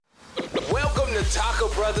the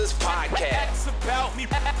Talker Brothers podcast. About me.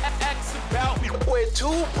 Where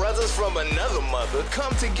two brothers from another mother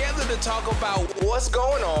come together to talk about what's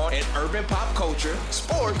going on in urban pop culture,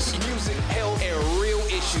 sports, music, health, and real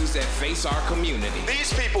issues that face our community.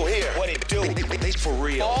 These people here, what they do, they for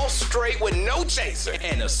real. All straight with no chaser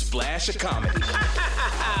and a splash of comedy.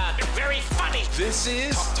 Very funny. This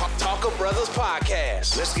is Talker Brothers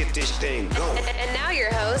podcast. Let's get this thing going. And now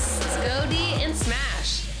your hosts, Goldie and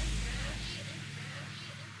Smash.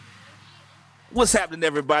 What's happening,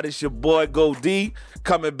 everybody? It's your boy Go D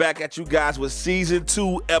coming back at you guys with season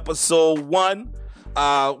 2, episode 1.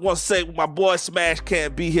 Want to say my boy Smash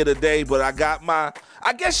can't be here today, but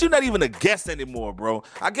I guess you're not even a guest anymore, bro.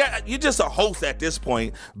 You're just a host at this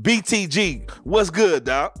point. BTG, what's good,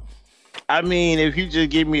 dog? I mean, if you just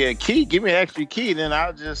give me an extra key, then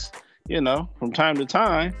I'll just, from time to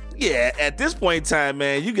time. Yeah, at this point in time,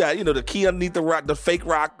 man, you got, the key underneath the rock, the fake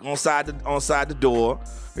rock on side the door.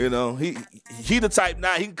 He the type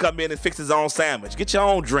now, he can come in and fix his own sandwich. Get your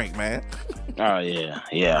own drink, man. Oh,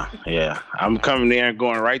 yeah. I'm coming there and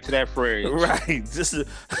going right to that fridge. Right, just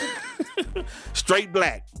straight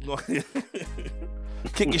black.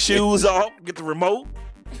 Kick your shoes off, get the remote.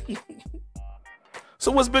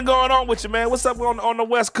 So what's been going on with you, man? What's up on the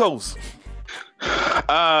West Coast?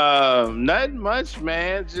 Nothing much,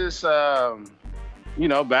 man. Just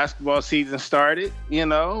basketball season started.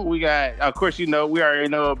 We got, of course, we already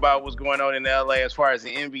know about what's going on in LA as far as the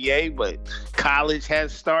NBA, but college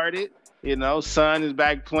has started. Son is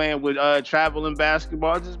back playing with traveling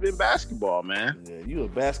basketball. It's just been basketball, man. Yeah, you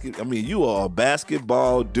are a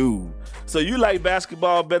basketball dude. So you like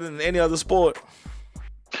basketball better than any other sport?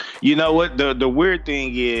 You know what? The weird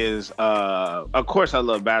thing is, of course I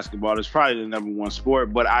love basketball. It's probably the number one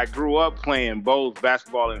sport, but I grew up playing both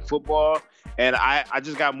basketball and football, and I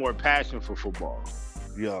just got more passion for football.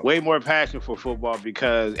 Yeah. Way more passion for football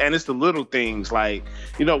and it's the little things like,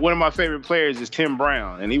 one of my favorite players is Tim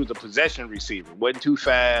Brown, and he was a possession receiver. Wasn't too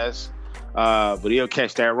fast, but he'll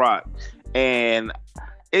catch that rock. And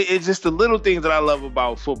it's just the little things that I love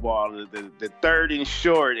about football, the third and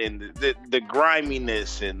short and the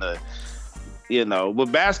griminess and but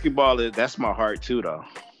basketball that's my heart too, though.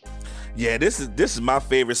 Yeah, this is my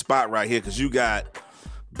favorite spot right here because you got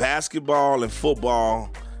basketball and football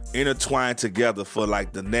intertwined together for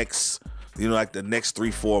like the next 3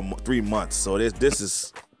 months. So this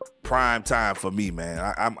is prime time for me,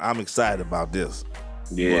 man. I'm excited about this.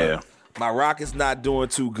 Yeah. But my Rockets not doing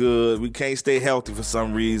too good. We can't stay healthy for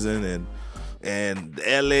some reason, and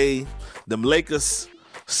LA, them Lakers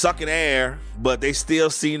sucking air, but they still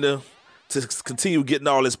seem to continue getting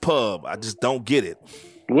all this pub. I just don't get it.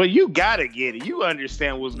 Well, you gotta get it. You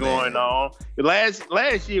understand what's going on.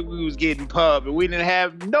 Last year we was getting pub, and we didn't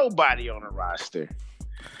have nobody on the roster.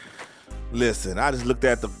 Listen, I just looked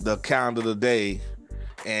at the calendar today,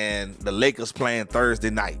 and the Lakers playing Thursday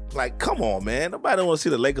night. Like, come on, man. Nobody want to see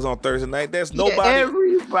the Lakers on Thursday night. There's nobody. Yeah,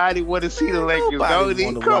 everybody want to see the Lakers. Nobody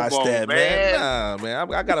want to watch that, man. Nah,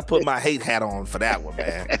 man. I got to put my hate hat on for that one,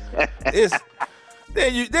 man.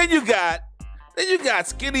 Then you got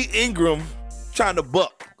Skinny Ingram trying to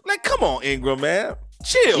buck. Like, come on, Ingram, man.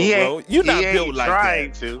 Chill, bro. You're not built like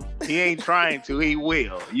that. He ain't trying to. He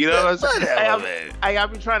will. You know what I'm saying?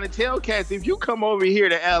 I've been trying to tell cats, if you come over here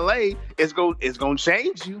to LA, it's gonna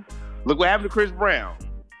change you. Look what happened to Chris Brown.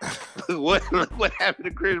 Look what happened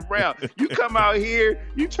to Chris Brown. You come out here,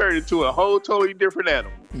 you turn into a whole totally different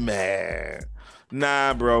animal. Man.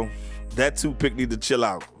 Nah, bro. That two-pick need to chill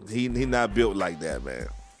out. He not built like that, man.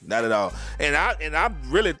 Not at all. And I'm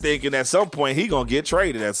really thinking at some point he gonna get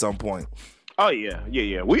traded at some point. Oh yeah.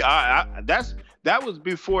 That was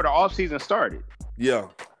before the offseason started. Yeah.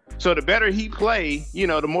 So the better he play,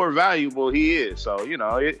 the more valuable he is. So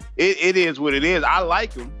it is what it is. I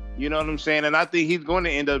like him. You know what I'm saying? And I think he's going to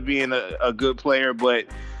end up being a good player. But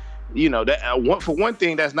for one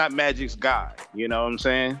thing, that's not Magic's guy. You know what I'm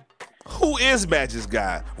saying? Who is Magic's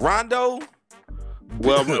guy? Rondo?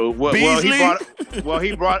 Well,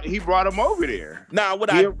 he brought him over there.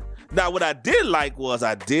 What I did like was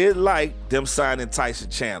them signing Tyson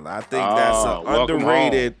Chandler. I think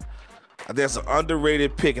that's an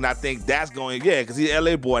underrated pick, and I think that's going, because he's an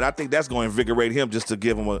LA boy, and I think that's going to invigorate him just to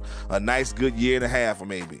give him a nice good year and a half, or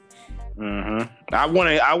maybe. Mm-hmm. I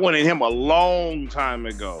wanted him a long time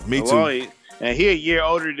ago. Me too. And he a year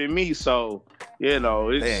older than me, so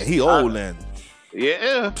man, he old then.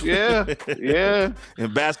 Yeah.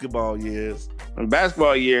 In basketball years.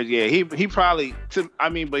 Yeah. He probably,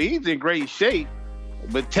 but he's in great shape.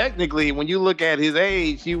 But technically, when you look at his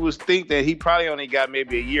age, you would think that he probably only got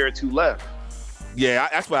maybe a year or two left. Yeah,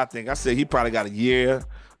 that's what I think. I said he probably got a year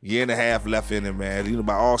Year and a half left in him, man. You know,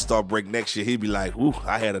 by All-Star break next year, he'd be like, "Ooh,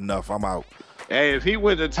 I had enough. I'm out." Hey, if he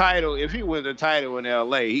wins the title in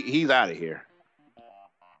LA, he's out of here.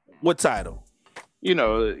 What title? You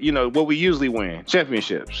know what we usually win,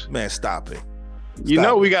 championships. Man, stop it. We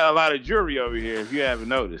got a lot of jewelry over here. If you haven't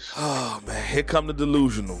noticed. Oh man, here come the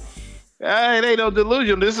delusional. It ain't no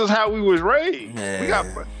delusion. This is how we was raised.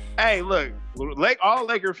 Man. Hey, look, all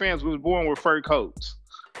Laker fans was born with fur coats.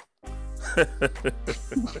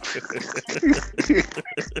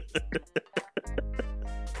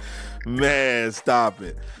 Man, stop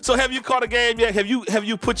it. So have you caught a game yet? Have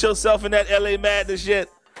you put yourself in that LA madness yet?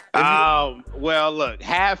 Well, look,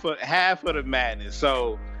 half of the madness.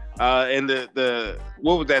 So in the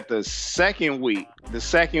what was that? The second week,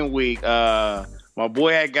 my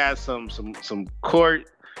boy had got some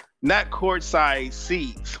not courtside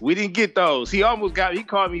seats. We didn't get those. He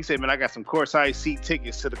called me, he said, "Man, I got some courtside seat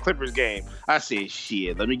tickets to the Clippers game." I said,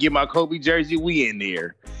 "Shit, let me get my Kobe jersey. We in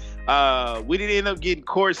there." We didn't end up getting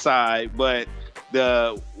courtside, but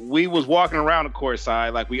we was walking around the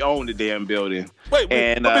courtside like we owned the damn building. Wait,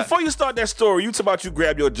 but before you start that story, you talk about you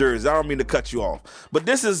grab your jersey. I don't mean to cut you off, but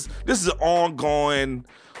this is an ongoing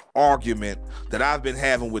argument that I've been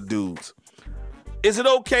having with dudes. Is it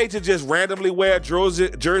okay to just randomly wear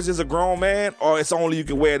jerseys as a grown man, or it's only you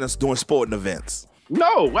can wear them during sporting events?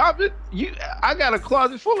 No, I got a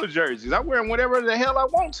closet full of jerseys. I wear them whatever the hell I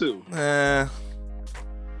want to.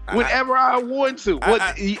 Whenever I want to.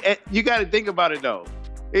 You got to think about it though.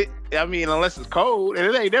 Unless it's cold, and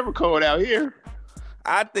it ain't never cold out here.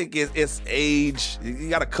 I think it's age. You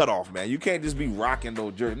got to cut off, man. You can't just be rocking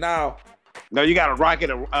those jerseys. No, you got to rock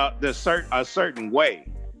it a certain way.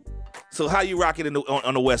 So how you rock it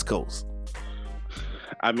on the West Coast?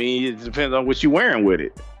 It depends on what you're wearing with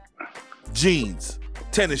it. Jeans,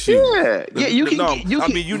 tennis shoes. Yeah,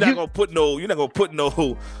 you're not gonna put no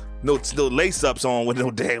lace ups on with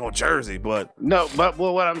no dang jersey, but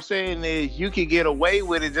what I'm saying is you can get away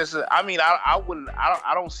with it.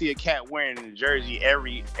 I don't see a cat wearing a jersey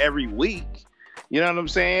every week. You know what I'm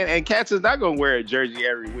saying? And cats is not gonna wear a jersey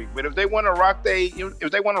every week. But if they want to rock their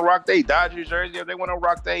Dodgers jersey, if they want to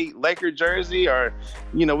rock their Laker jersey, or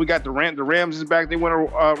we got the Rams is back, they want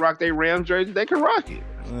to rock their Rams jersey, they can rock it.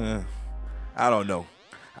 I don't know.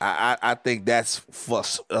 I think that's for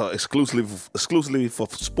exclusively for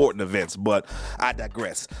sporting events, but I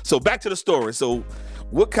digress. So back to the story. So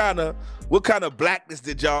what kind of blackness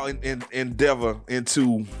did y'all endeavor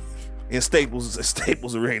into in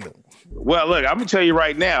Staples Arena? Well, look, I'm gonna tell you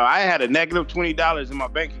right now. I had a negative $20 in my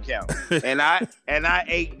bank account, and I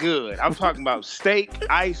ate good. I'm talking about steak,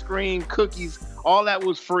 ice cream, cookies. All that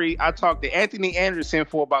was free. I talked to Anthony Anderson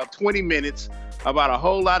for about 20 minutes about a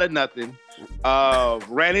whole lot of nothing.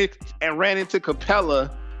 Ran into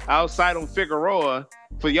Capella outside on Figueroa.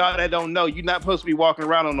 For y'all that don't know, you're not supposed to be walking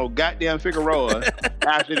around on no goddamn Figueroa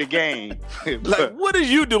after the game. Like, what did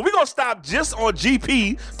you do? We're going to stop just on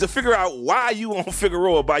GP to figure out why you on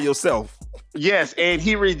Figueroa by yourself. Yes, and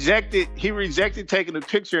he rejected taking a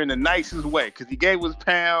picture in the nicest way because he gave us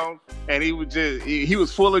pound and he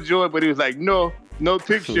was full of joy, but he was like, no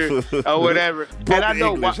picture or whatever. And I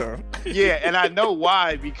know why. Huh? Yeah, and I know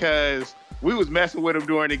why, because we was messing with him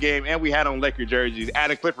during the game and we had on Laker jerseys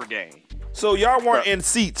at a Clipper game. So y'all weren't in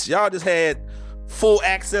seats. Y'all just had full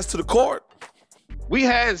access to the court? We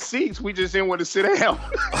had seats. We just didn't want to sit down.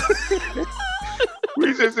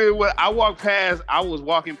 We just didn't want. I was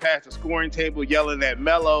walking past the scoring table yelling at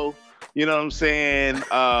Melo. You know what I'm saying?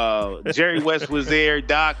 Jerry West was there.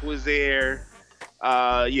 Doc was there.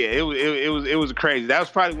 It was crazy. That was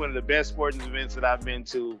probably one of the best sporting events that I've been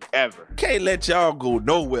to ever. Can't let y'all go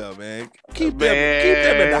nowhere, man. Keep them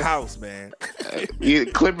in the house, man.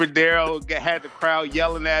 Clipper Darrell had the crowd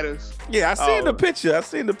yelling at us. Yeah, I seen the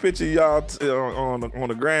picture. Y'all on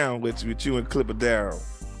the ground with you and Clipper Darrell.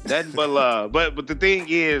 But the thing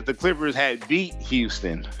is, the Clippers had beat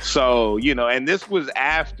Houston, so and this was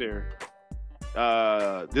after.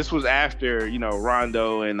 Rondo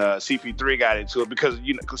and CP3 got into it because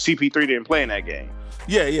CP3 didn't play in that game.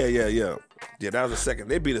 Yeah. Yeah, that was the second.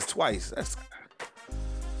 They beat us twice.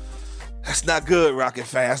 That's not good, Rocket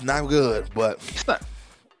fan. That's not good, but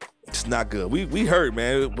it's not good. We hurt,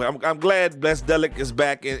 man. But I'm glad Bless Delic is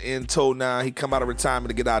back in tow now. He come out of retirement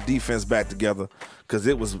to get our defense back together because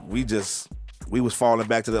we was falling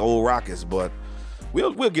back to the old Rockets, but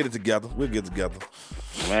we'll get it together. We'll get it together.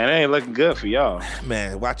 Man, it ain't looking good for y'all.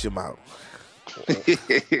 Man, watch him out.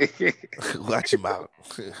 Watch him out.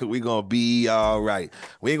 We gonna be all right.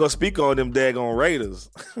 We ain't gonna speak on them daggone Raiders.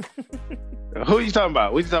 Who you talking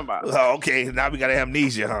about? What you talking about? Oh, okay, now we got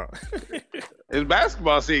amnesia, huh? It's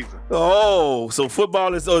basketball season. Oh, so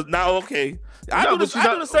football is now okay. I do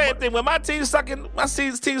the same thing when my team's sucking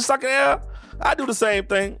air. I do the same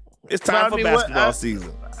thing. It's time for basketball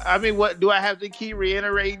season. I mean, what do I have to keep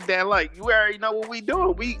reiterating that? Like, you already know what we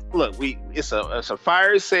doing. It's a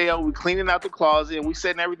fire sale. We cleaning out the closet and we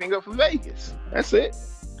setting everything up for Vegas. That's it.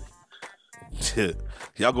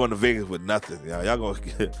 Y'all going to Vegas with nothing.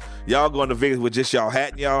 Y'all going to Vegas with just y'all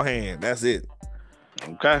hat in y'all hand. That's it.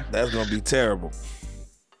 Okay, that's gonna be terrible.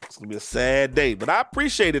 It's gonna be a sad day, but I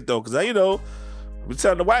appreciate it though, because we're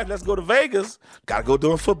telling the wife, let's go to Vegas. Gotta go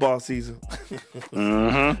during football season.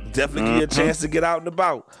 Definitely give you a chance to get out and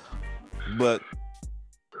about. But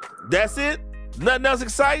that's it. Nothing else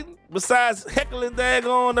exciting besides heckling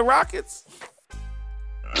daggone the Rockets.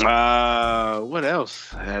 What else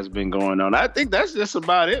has been going on? I think that's just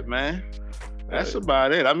about it, man. That's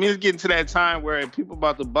about it. I mean, it's getting to that time where people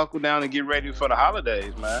about to buckle down and get ready for the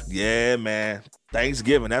holidays, man. Yeah, man.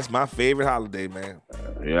 Thanksgiving, that's my favorite holiday, man.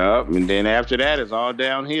 Yeah, and then after that, it's all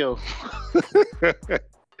downhill. Because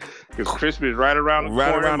Christmas is right around the corner.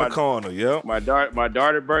 Right around the corner, yep. My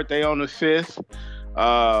daughter's birthday on the 5th.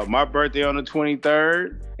 My birthday on the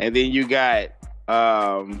 23rd. And then you got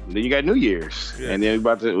New Year's. Yeah. And then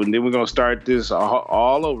we're gonna start this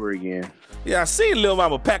all over again. Yeah, I seen Lil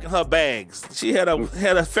Mama packing her bags. She had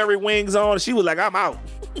her fairy wings on. She was like, I'm out.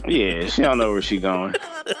 Yeah, she don't know where she going.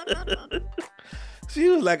 She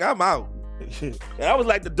was like, I'm out. And I was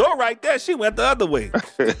like, the door right there. She went the other way.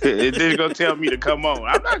 It didn't go tell me to come on.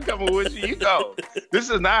 I'm not coming with you. You go. This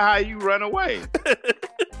is not how you run away.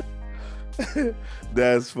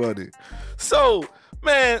 That's funny. So,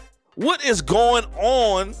 man, what is going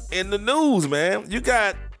on in the news, man? You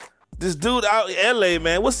got this dude out in LA,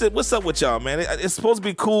 man. What's up with y'all, man? It's supposed to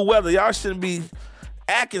be cool weather. Y'all shouldn't be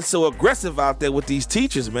acting so aggressive out there with these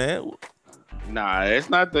teachers, man. Nah, it's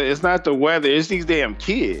not the weather. It's these damn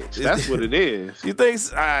kids. That's what it is. You think?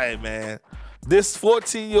 All right, man. This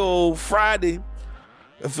 14-year-old Friday,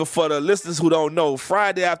 for the listeners who don't know,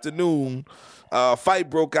 Friday afternoon, fight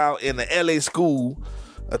broke out in the LA school.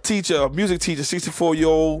 A music teacher,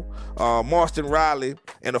 64-year-old Marston Riley,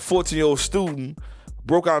 and a 14-year-old student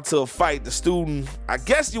broke out into a fight. The student, I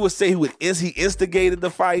guess you would say he instigated the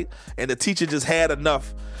fight, and the teacher just had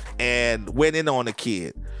enough and went in on the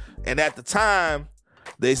kid. And at the time,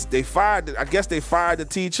 they fired the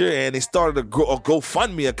teacher, and they started a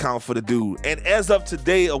GoFundMe account for the dude. And as of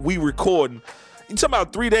today, we recording, you talking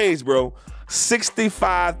about 3 days, bro,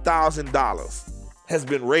 $65,000 has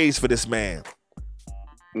been raised for this man.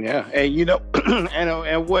 Yeah, and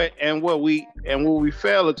and what we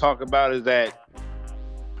fail to talk about is that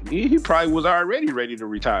he probably was already ready to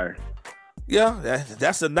retire. Yeah,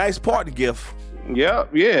 that's a nice party gift. Yeah,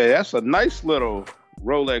 that's a nice little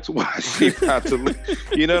Rolex watch.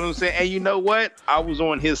 You know what I'm saying? And you know what? I was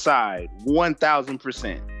on his side,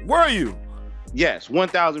 1,000%. Were you? Yes,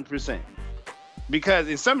 1,000%. Because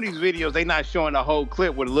in some of these videos, they not showing the whole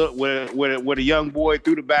clip with a young boy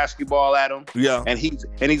threw the basketball at him. Yeah, and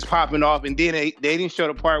he's popping off, and then they didn't show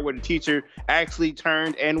the part where the teacher actually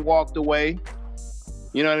turned and walked away.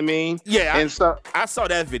 You know what I mean? Yeah, I saw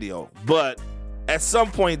that video, but at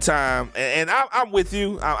some point in time, and I'm with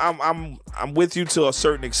you. I'm with you to a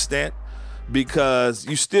certain extent, because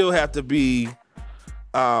you still have to be.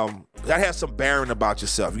 Gotta have some bearing about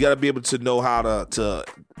yourself. You gotta be able to know how to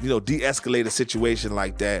de-escalate a situation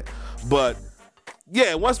like that. But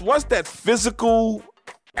yeah, once that physical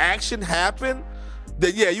action happened,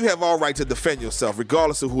 then yeah, you have all right to defend yourself,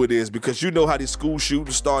 regardless of who it is, because you know how these school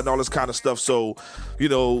shootings start and all this kind of stuff. So,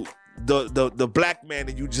 the black man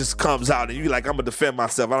in you just comes out and you like, I'm gonna defend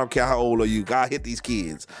myself. I don't care how old are you. I hit these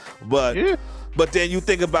kids. But then you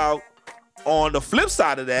think about, on the flip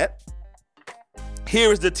side of that,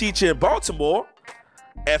 here is the teacher in Baltimore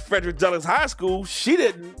at Frederick Douglass High School. She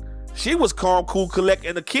was calm, cool, collect,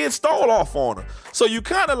 and the kid stole off on her. So you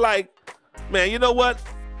kind of like, man, you know what?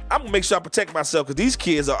 I'm gonna make sure I protect myself, because these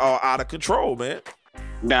kids are out of control, man.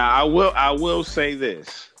 Now, I will say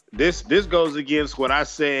this. This goes against what I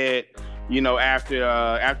said,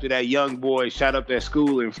 after that young boy shot up that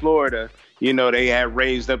school in Florida. They had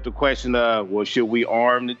raised up the question of, well, should we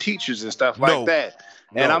arm the teachers and stuff like that?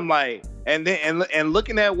 And I'm like, and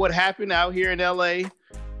looking at what happened out here in LA,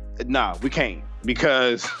 nah, we can't,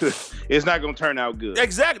 because it's not gonna turn out good.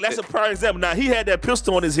 Exactly, that's a prime example. Now, he had that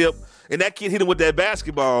pistol on his hip, and that kid hit him with that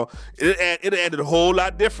basketball. It ended a whole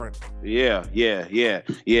lot different. Yeah.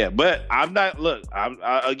 But I'm not. Look,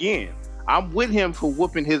 I'm with him for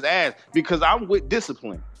whooping his ass, because I'm with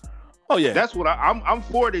discipline. Oh yeah, that's what I'm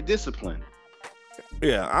for, the discipline.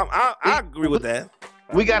 Yeah, I agree with that.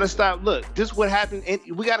 We got to stop. Look, this is what happened. And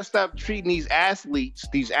we got to stop treating these athletes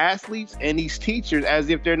and these teachers as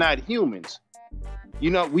if they're not humans.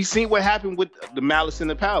 We seen what happened with the Malice in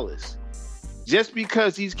the Palace. Just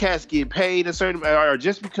because these cats get paid a certain, or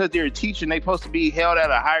just because they're a teacher and they're supposed to be held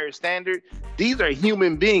at a higher standard, these are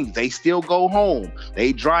human beings. They still go home.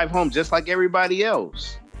 They drive home just like everybody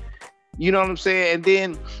else. You know what I'm saying? And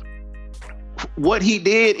then what he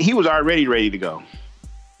did, he was already ready to go.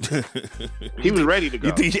 He was ready to go.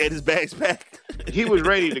 You think he had his bags packed? He was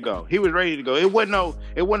ready to go. It wasn't no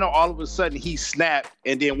all of a sudden he snapped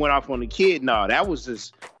and then went off on the kid. No,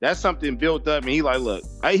 that's something built up, and he look,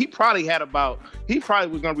 he probably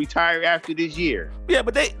was gonna retire after this year. Yeah,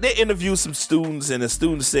 but they interviewed some students, and the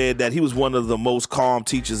students said that he was one of the most calm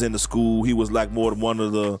teachers in the school. He was like one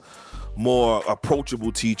of the more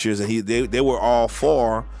approachable teachers, and they were all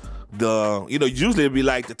for usually it'd be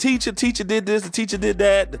like the teacher did this, the teacher did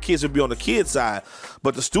that. The kids would be on the kid side,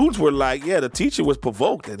 but the students were like, yeah, the teacher was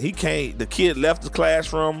provoked, and the kid left the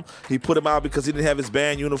classroom. He put him out because he didn't have his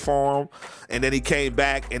band uniform, and then he came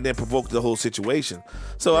back and then provoked the whole situation.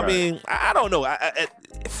 So right. I mean, I don't know.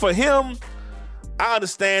 For him, I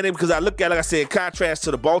understand it because I look at it, like I said, in contrast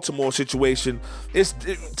to the Baltimore situation,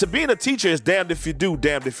 to being a teacher is damned if you do,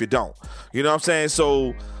 damned if you don't. You know what I'm saying?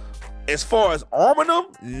 So as far as arming them,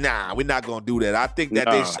 nah, we're not gonna do that. I think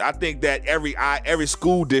that every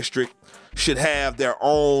school district should have their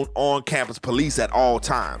own on-campus police at all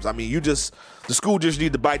times. I mean, the school district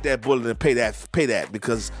need to bite that bullet and pay that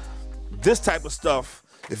because this type of stuff,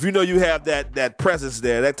 if you have that presence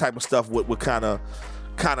there, that type of stuff would kind of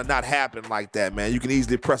not happen like that, man. You can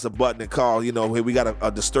easily press a button and call, hey, we got a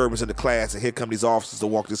disturbance in the class, and here come these officers to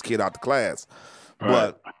walk this kid out the class. Right.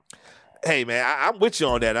 But hey, man, I'm with you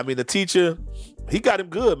on that. I mean, the teacher, he got him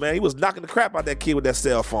good, man. He was knocking the crap out that kid with that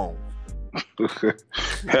cell phone.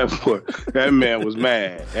 that man was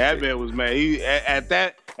mad. That man was mad. He at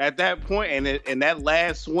that point, and in that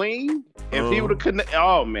last swing, if he would have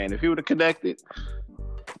connected,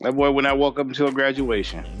 that boy would not woke up until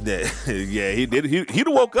graduation. Yeah, he did. He'd have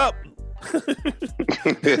woke up.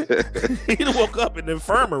 He'd have woke up in the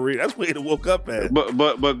infirmary. That's where he'd have woke up at.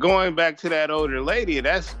 But going back to that older lady,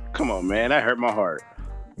 come on, man, that hurt my heart.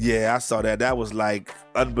 Yeah, I saw that. That was like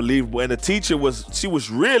unbelievable. And the teacher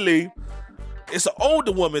it's an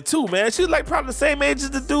older woman too, man. She was like probably the same age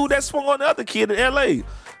as the dude that swung on the other kid in LA.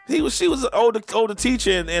 She was an older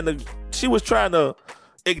teacher, and she was trying to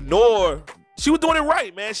ignore. She was doing it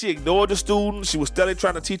right, man. She ignored the student. She was steadily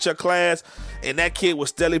trying to teach her class, and that kid was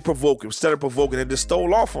steadily provoking, and just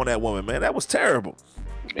stole off on that woman, man. That was terrible.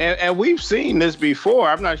 And we've seen this before.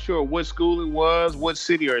 I'm not sure what school it was, what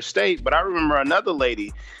city or state, but I remember another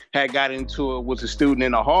lady had got into it with a student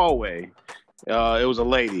in the hallway. It was a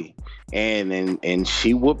lady, and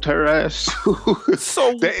she whooped her ass.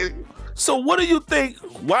 So what do you think?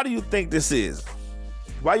 Why do you think this is?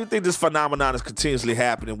 Why do you think this phenomenon is continuously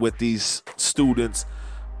happening with these students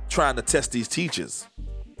trying to test these teachers?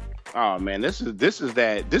 Oh man, this is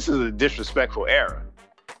a disrespectful era.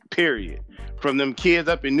 Period. From them kids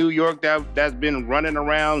up in New York that's been running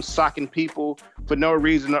around socking people for no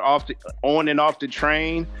reason on and off the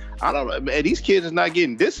train. I don't know. Man, these kids is not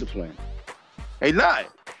getting disciplined. They not.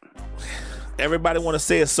 Everybody want to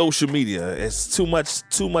say it's social media. It's too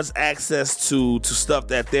much access to stuff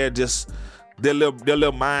that they're just. Their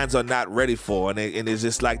little minds are not ready for, and it's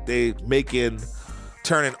just like they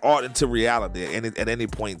turning art into reality at any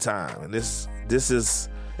point in time. And it's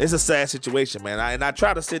a sad situation, man. I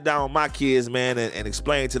try to sit down with my kids, man, and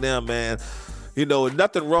explain to them, man,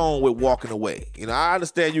 nothing wrong with walking away. I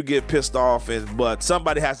understand you get pissed off, but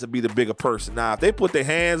somebody has to be the bigger person. Now, if they put their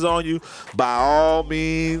hands on you, by all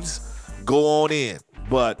means, go on in.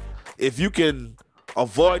 But if you can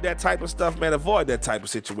avoid that type of stuff, man. Avoid that type of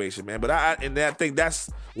situation, man. But I think that's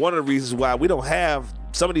one of the reasons why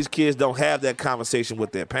some of these kids don't have that conversation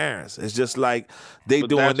with their parents. It's just like they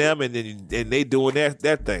doing them and they doing their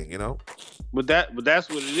thing, But that's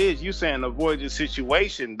what it is. You saying avoid the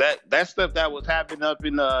situation. That stuff that was happening up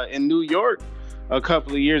in New York a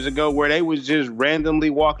couple of years ago, where they was just randomly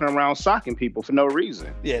walking around socking people for no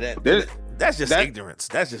reason. Yeah, that's just ignorance.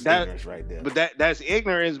 That's just ignorance right there. But that's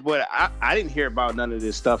ignorance. But I didn't hear about none of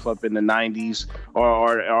this stuff up in the 90s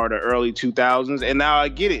or the early 2000s. And now I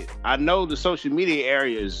get it. I know the social media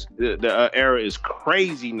the era is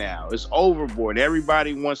crazy now. It's overboard.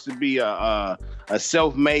 Everybody wants to be a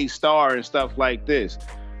self-made star and stuff like this.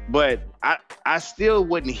 But I still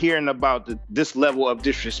wasn't hearing about this level of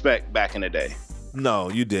disrespect back in the day. No,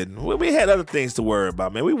 you didn't. We had other things to worry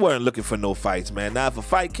about, man. We weren't looking for no fights, man. Now, if a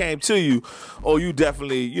fight came to you, you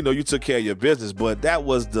definitely, you took care of your business. But that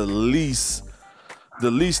was the least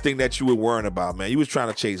the least thing that you were worrying about, man. You was trying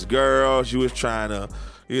to chase girls. You was trying to,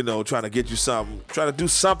 trying to get you something, trying to do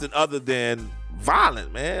something other than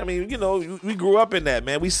violent, man. I mean, we grew up in that,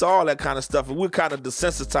 man. We saw all that kind of stuff, and we're kind of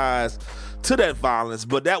desensitized to that violence.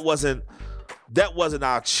 But that wasn't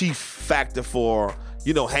our chief factor for,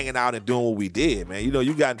 hanging out and doing what we did, man.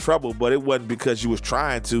 You got in trouble, but it wasn't because you was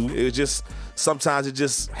trying to. It was just sometimes it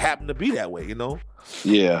just happened to be that way,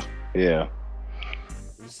 Yeah.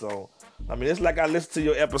 So, I mean, it's like I listened to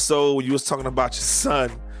your episode when you was talking about your son.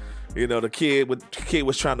 The kid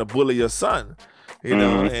was trying to bully your son,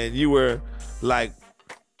 and you were like,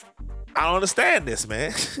 I don't understand this,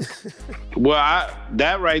 man. Well,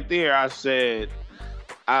 that right there, I said,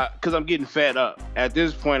 because I'm getting fed up. At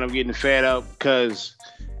this point, I'm getting fed up because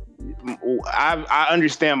I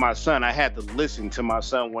understand my son. I had to listen to my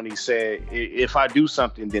son when he said, if I do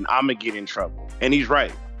something, then I'm going to get in trouble. And he's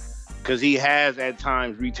right, because he has at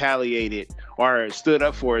times retaliated or stood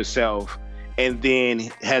up for himself and then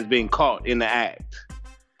has been caught in the act.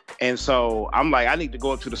 And so I'm like, I need to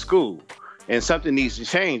go up to the school and something needs to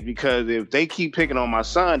change, because if they keep picking on my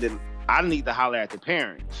son, then I need to holler at the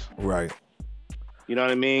parents. Right. You know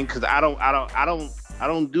what I mean? Because I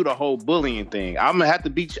don't do the whole bullying thing. I'm gonna have to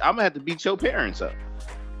beat your parents up.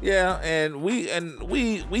 Yeah, and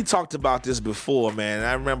we talked about this before, man.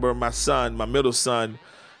 I remember my middle son,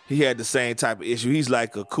 he had the same type of issue. He's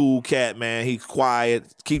like a cool cat, man. He's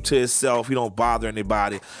quiet, keep to himself. He don't bother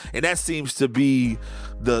anybody, and that seems to be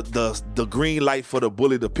the green light for the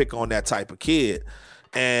bully to pick on that type of kid.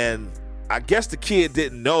 And I guess the kid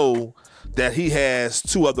didn't know that he has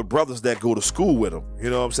two other brothers that go to school with him. You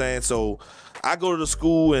know what I'm saying? So I go to the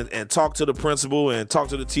school and talk to the principal and talk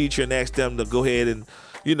to the teacher and ask them to go ahead and,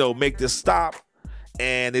 make this stop.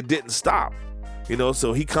 And it didn't stop.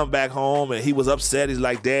 So he come back home and he was upset. He's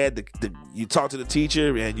like, Dad, you talked to the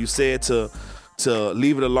teacher and you said to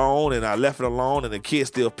leave it alone, and I left it alone, and the kid's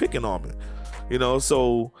still picking on me.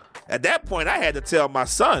 So at that point I had to tell my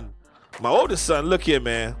son, my oldest son, look here,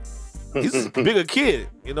 man. He's a bigger kid,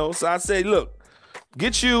 So I say, look,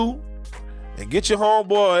 get you and get your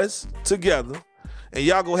homeboys together, and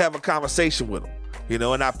y'all go have a conversation with them,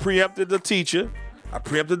 And I preempted the teacher, I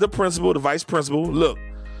preempted the principal, the vice principal. Look,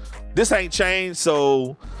 this ain't changed,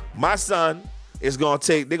 so my son they're gonna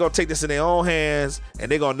take this in their own hands,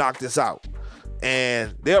 and they're gonna knock this out.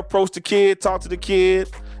 And they approached the kid, talked to the kid,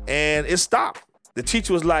 and it stopped. The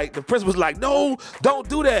principal was like, no, don't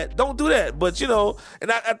do that. But,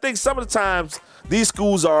 and I think some of the times these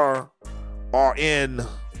schools are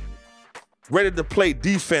ready to play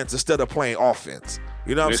defense instead of playing offense.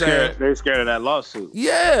 You know what I'm saying? They're scared of that lawsuit.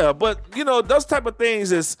 Yeah, but, those type of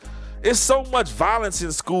things it's so much violence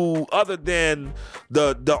in school other than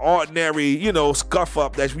the ordinary, scuff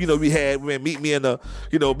up that, we had when meet me at the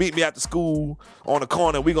school on the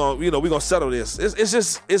corner. We gonna settle this.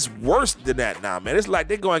 It's worse than that now, man. It's like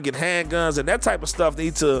they're going to get handguns and that type of stuff.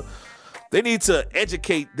 They need to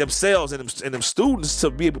educate themselves and them students to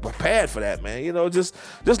be able to prepare for that, man. Just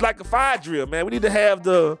like a fire drill, man. We need to have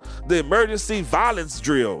the emergency violence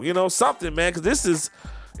drill, something, man, because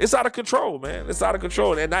it's out of control, man. It's out of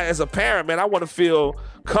control. And as a parent, man, I want to feel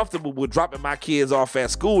comfortable with dropping my kids off at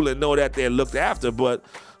school and know that they're looked after. But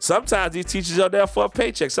sometimes these teachers are there for a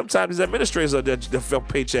paycheck. Sometimes these administrators are there for a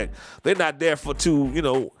paycheck. They're not there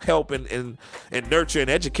to help and nurture and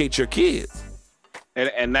educate your kids.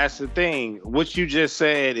 And that's the thing. What you just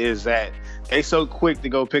said is that they so quick to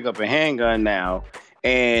go pick up a handgun now.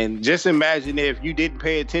 And just imagine if you didn't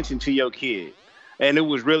pay attention to your kid and it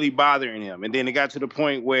was really bothering him. And then it got to the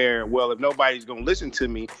point where, well, if nobody's going to listen to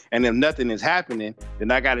me and if nothing is happening,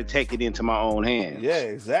 then I got to take it into my own hands. Yeah,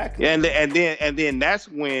 exactly. And then that's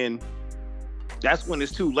when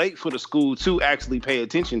it's too late for the school to actually pay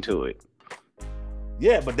attention to it.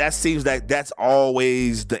 Yeah, but that seems like that's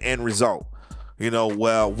always the end result.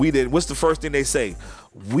 Well, we didn't. What's the first thing they say?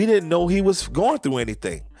 We didn't know he was going through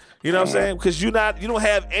anything. You know what I'm saying? Because you don't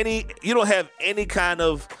have any kind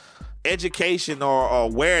of education or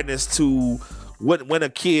awareness to when a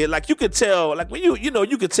kid, like you could tell, like when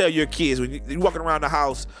you could tell your kids when you're walking around the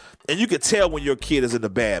house, and you could tell when your kid is in a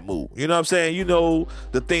bad mood. You know what I'm saying?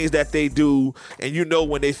 The things that they do, and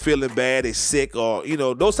when they feeling bad, they sick, or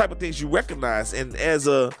those type of things you recognize. And as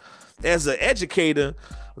an educator,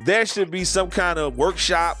 there should be some kind of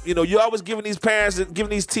workshop. You're always giving these parents and giving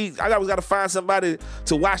these teachers. I always got to find somebody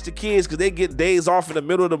to watch the kids because they get days off in the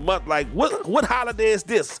middle of the month. Like, what holiday is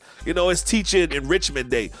this? It's Teacher Enrichment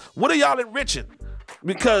Day. What are y'all enriching?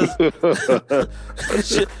 Because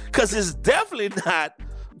it's definitely not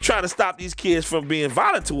trying to stop these kids from being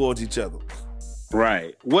violent towards each other.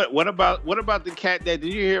 Right. What about the cat that?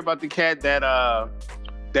 Did you hear about the cat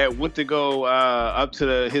that went to go up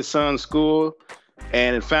to his son's school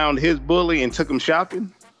and found his bully and took him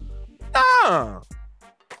shopping? Nah.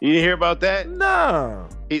 You didn't hear about that? No.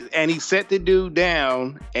 He set the dude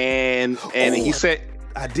down and he said,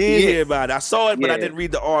 I did hear about it. I saw it, but I didn't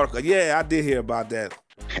read the article. Yeah, I did hear about that.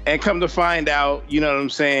 And come to find out, you know what I'm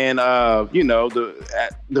saying?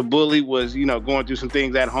 The bully was, going through some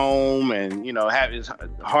things at home, and it's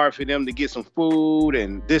hard for them to get some food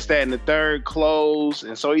and this, that, and the third, clothes,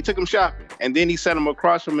 and so he took him shopping, and then he set him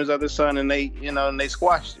across from his other son, and they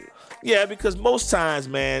squashed it. Yeah, because most times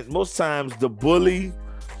the bully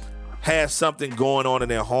has something going on in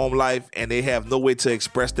their home life, and they have no way to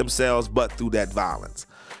express themselves but through that violence.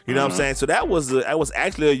 You know what I'm saying? So that was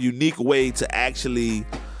actually a unique way to actually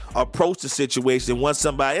approach the situation. Once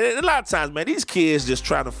somebody, and a lot of times, man, these kids just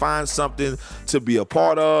trying to find something to be a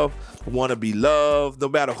part of, want to be loved, no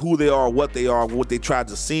matter who they are, what they try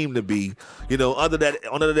to seem to be. Under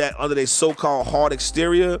their so-called hard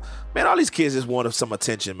exterior, man, all these kids just wanted some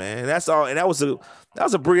attention, man. That's all. And that was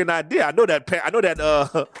a brilliant idea. I know that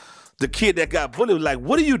the kid that got bullied was like,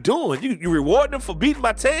 "What are you doing? You rewarding him for beating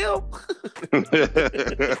my tail?"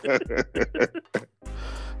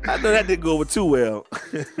 I know that didn't go over too well.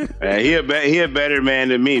 He a better man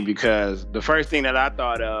than me, because the first thing that I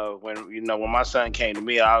thought of when my son came to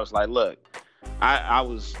me, I was like, "Look, I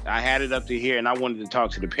had it up to here, and I wanted to talk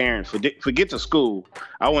to the parents. Forget the school.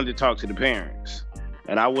 I wanted to talk to the parents,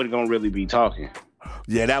 and I wasn't gonna really be talking."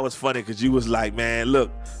 Yeah, that was funny, because you was like, "Man,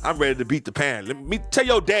 look, I'm ready to beat the parent. Let me tell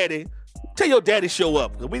your daddy show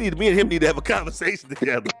up. Me and him need to have a conversation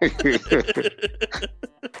together."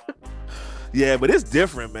 Yeah, but it's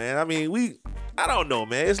different, man. I mean, I don't know,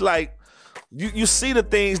 man. It's like you see the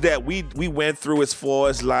things that we went through as far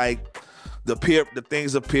as like the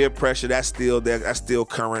things of peer pressure. That's still there. That's still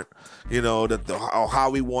current. How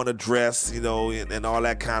we want to dress, and all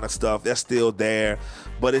that kind of stuff. That's still there.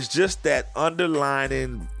 But it's just that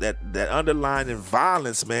underlining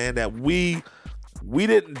violence, man. That we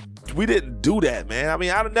didn't do that, man. I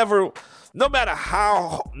mean, no matter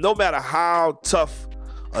how tough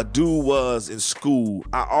a dude was in school,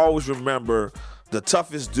 I always remember the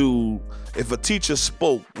toughest dude, if a teacher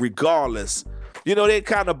spoke, regardless, they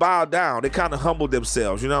kind of bowed down. They kind of humbled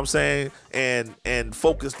themselves, you know what I'm saying? And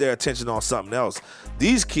focused their attention on something else.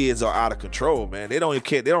 These kids are out of control, man. They don't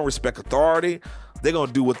care. They don't respect authority. They're going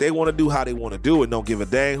to do what they want to do, how they want to do it. Don't give a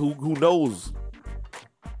dang who knows.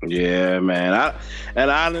 Yeah, man.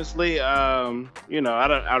 Honestly, I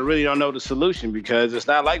really don't know the solution, because it's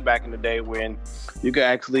not like back in the day when you could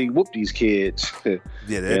actually whoop these kids.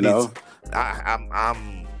 Yeah,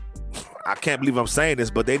 I can't believe I'm saying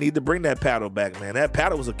this, but they need to bring that paddle back, man. That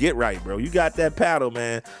paddle was a get right, bro. You got that paddle,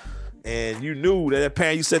 man, and you knew that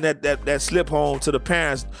parent. You sent that slip home to the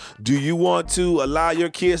parents. Do you want to allow your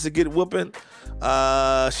kids to get whooping?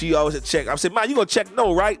 She always had check. I said, "Ma, you gonna check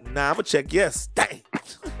no, right?" "Nah, I'm gonna check yes." Dang.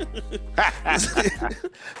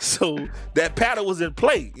 So that paddle was in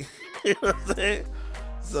play. You know what I'm saying?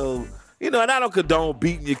 So, and I don't condone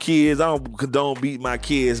beating your kids. I don't condone beating my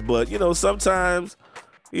kids, but sometimes,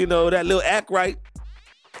 that little act right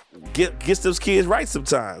gets those kids right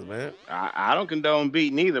sometimes, man. I don't condone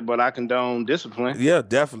beating either, but I condone discipline. Yeah,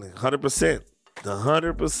 definitely. 100%.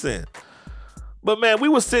 100%. But man, we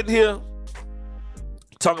were sitting here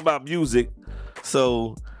talking about music.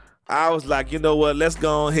 So I was like, you know what? Let's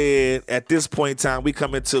go ahead. At this point in time, we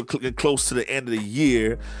come into close to the end of the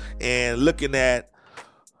year and looking at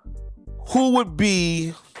who would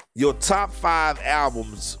be your top 5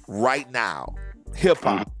 albums right now, hip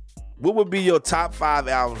hop. What would be your top 5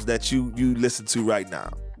 albums that you listen to right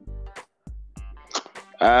now?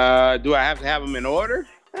 Do I have to have them in order?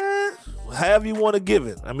 However you want to give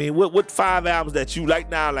it. I mean, what 5 albums that you like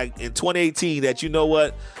now, like in 2018, that you know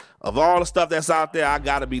what? Of all the stuff that's out there, I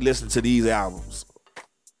gotta be listening to these albums.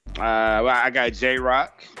 I got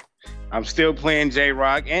J-Rock. I'm still playing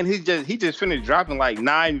J-Rock, and he just finished dropping like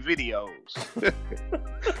 9 videos.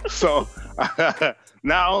 So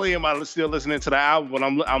not only am I still listening to the album,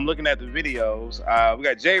 but I'm looking at the videos. We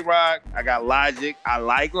got J-Rock. I got Logic. I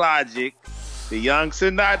like Logic. The Young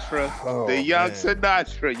Sinatra.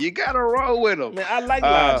 Sinatra. You gotta roll with him. Man, I like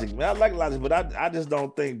Logic. Man, I like Logic, but I just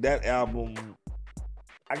don't think that album.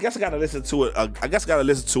 I guess I gotta listen to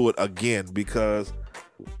it again because,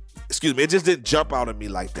 excuse me, it just didn't jump out at me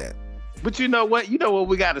like that. But you know what? You know what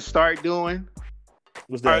we got to start doing?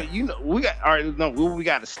 What's that? What we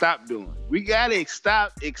got to stop doing? We got to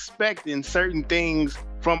stop expecting certain things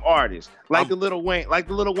from artists, like the Lil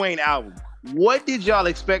Wayne album. What did y'all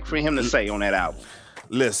expect for him to say on that album?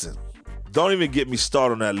 Listen, Don't even get me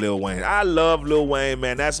started on that Lil Wayne. I love Lil Wayne,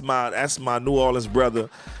 man. That's my New Orleans brother,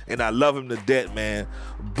 and I love him to death, man.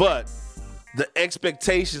 But the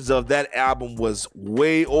expectations of that album was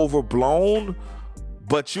way overblown,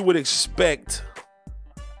 but you would expect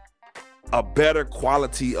a better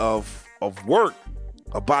quality of work,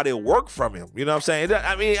 a body of work from him. You know what I'm saying?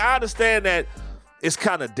 I mean, I understand that it's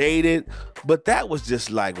kind of dated, but that was just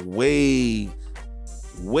like way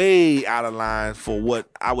out of line for what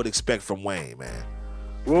I would expect from Wayne, man.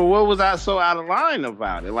 Well, what was I so out of line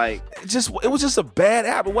about it? Like, it was just a bad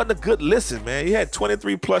album. It wasn't a good listen, man. You had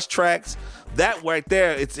 23 plus tracks. That right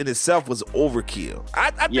there, it's in itself was overkill.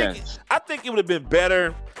 I think it would have been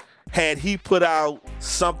better had he put out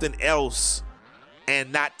something else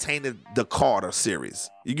and not tainted the Carter series.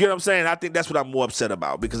 You get what I'm saying? I think that's what I'm more upset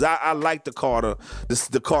about, because I like the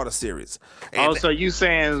Carter series. And so you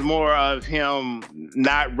saying it's more of him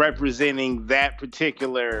not representing that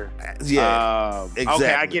particular? Yeah, exactly.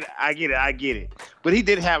 Okay, I get it. But he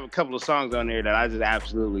did have a couple of songs on there that I just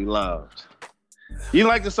absolutely loved. You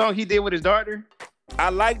like the song he did with his daughter? I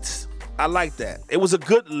liked that. It was a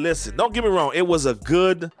good listen. Don't get me wrong. It was a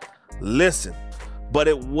good listen, but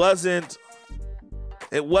it wasn't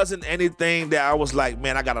anything that I was like,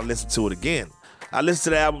 man, I gotta listen to it again. I listened to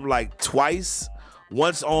the album like twice.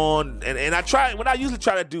 Once on, and I try, what I usually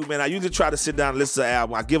try to do, man, I usually try to sit down and listen to the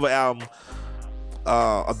album. I give an album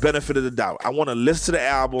a benefit of the doubt. I want to listen to the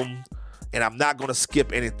album, and I'm not going to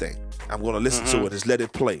skip anything. I'm going to listen to it, just let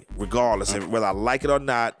it play, regardless. And whether I like it or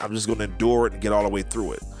not, I'm just going to endure it and get all the way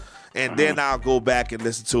through it. And then I'll go back and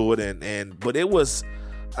listen to it. But it was,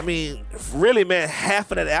 I mean, really, man,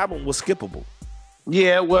 half of that album was skippable.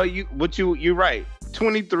 Yeah, well, you're right.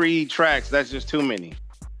 23 tracks, that's just too many.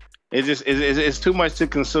 It's too much to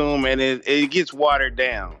consume, and it gets watered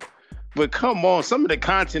down. But come on, some of the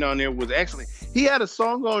content on there was excellent. He had a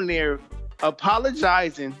song on there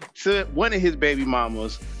apologizing to one of his baby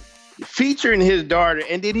mamas, featuring his daughter,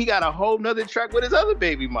 and then he got a whole nother track with his other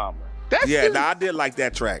baby mama. I did like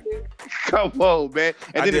that track. Come on, man.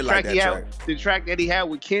 And then the track that he had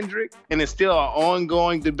with Kendrick, and it's still an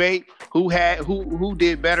ongoing debate who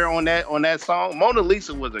did better on that song. Mona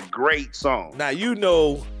Lisa was a great song. Now, you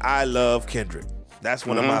know I love Kendrick. That's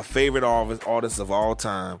one of my favorite artists of all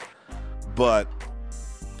time. But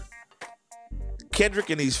Kendrick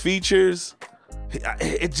and these features,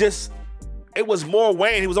 it was more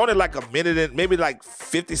Wayne. He was only like a minute and maybe like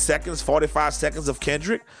 50 seconds, 45 seconds of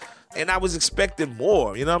Kendrick. And I was expecting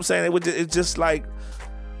more. You know what I'm saying? It's just like,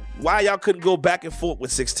 why y'all couldn't go back and forth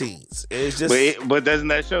with 16s? It's just. But doesn't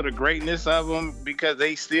that show the greatness of them? Because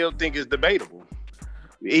they still think it's debatable.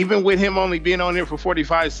 Even with him only being on there for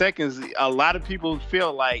 45 seconds, a lot of people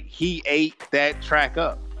feel like he ate that track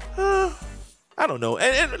up. I don't know.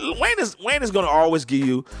 And Wayne is going to always give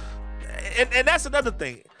you. And that's another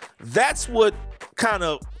thing. That's what kind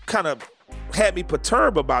of had me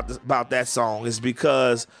perturbed about that song, is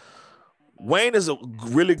because Wayne is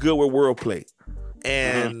really good with wordplay,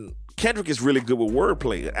 and Kendrick is really good with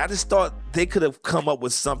wordplay. I just thought they could have come up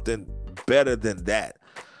with something better than that,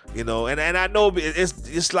 you know. And I know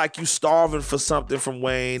it's like you starving for something from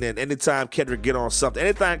Wayne, and anytime Kendrick get on something,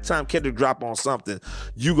 anytime Kendrick drop on something,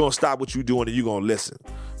 you gonna stop what you doing and you gonna listen.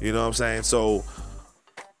 You know what I'm saying? So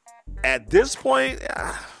at this point,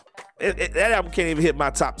 that album can't even hit my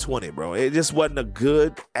top 20, bro. It just wasn't a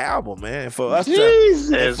good album, man. For us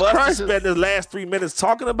to spend the last 3 minutes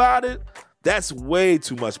talking about it, that's way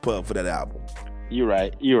too much pub for that album. You're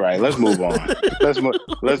right. Let's move on. Let's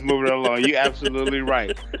move it along. You're absolutely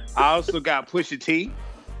right. I also got Pusha T.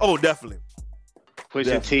 Oh, definitely.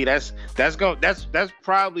 Pusha T. That's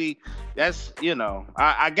probably you know,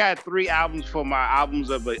 I got 3 albums for my albums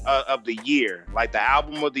of the year, like the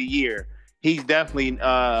album of the year. He's definitely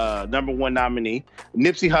number 1 nominee.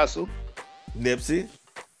 Nipsey Hussle. Nipsey.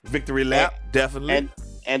 Victory Lap, definitely.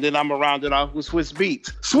 And then I'm going to round it off with Swizz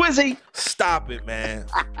Beatz. Swizzy! Stop it, man.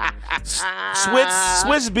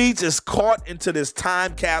 Swizz Beatz is caught into this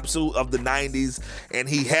time capsule of the 90s, and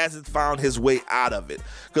he hasn't found his way out of it.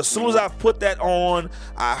 Because as soon as I put that on,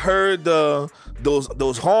 I heard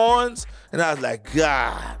those horns, and I was like,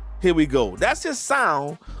 God, here we go. That's his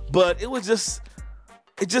sound, but it just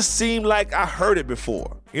seemed like I heard it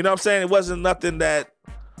before. You know what I'm saying? It wasn't nothing that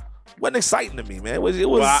wasn't exciting to me, man. It was.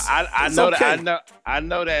 Well, I know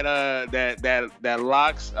that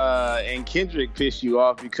Locks and Kendrick pissed you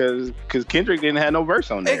off because Kendrick didn't have no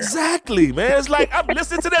verse on there. Exactly, man. It's like I'm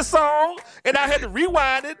listening to that song and I had to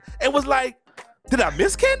rewind it and was like, did I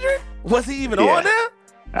miss Kendrick? Was he even on there?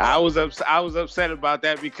 I was upset about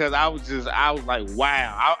that because I was like,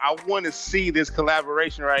 wow, I want to see this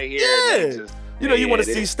collaboration right here. Yeah. You know, you want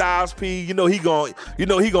to see Styles P. You know he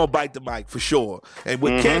gonna bite the mic for sure. And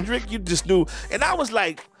with Kendrick, you just knew. And I was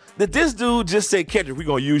like, did this dude just say, Kendrick, we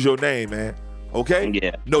gonna use your name, man? Okay.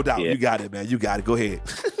 Yeah. No doubt. Yeah. You got it, man. You got it. Go ahead.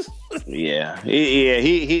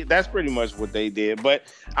 He that's pretty much what they did. But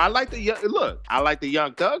I like the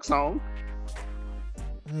Young Thug song.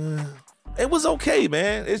 It was okay,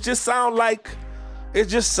 man. It just sound loud.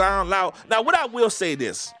 Now, what I will say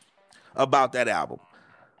this about that album,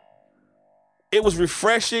 it was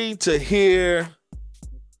refreshing to hear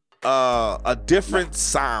a different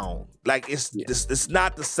sound. Like it's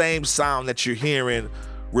not the same sound that you're hearing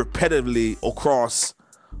repetitively across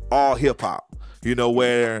all hip hop. You know,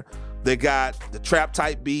 where they got the trap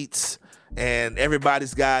type beats and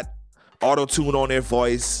everybody's got auto-tune on their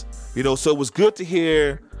voice. You know, so it was good to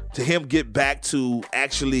hear him get back to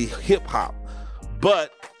actually hip hop.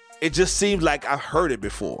 But it just seemed like I heard it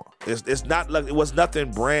before. It's not like it was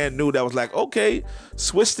nothing brand new that was like, okay,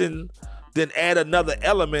 Swiston then add another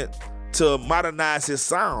element to modernize his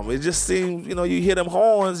sound. It just seemed, you know, you hear them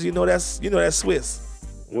horns, that's Swiss.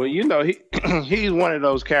 Well, you know, he's one of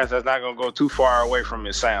those cats that's not gonna go too far away from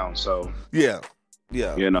his sound. So yeah,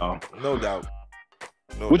 you know, no doubt.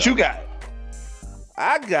 What you got?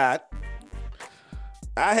 I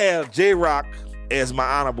have J-Rock as my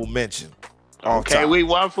honorable mention. Okay, we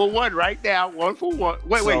 1 for 1 right now. 1 for 1.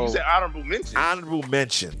 Wait, you said honorable mention? Honorable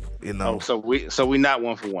mention. You know. Oh, so we not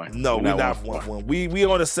 1 for 1. No, we're not 1 for 1. We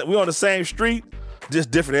on the same street, just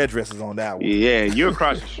different addresses on that one. Yeah, you're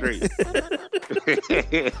across the street.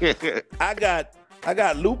 I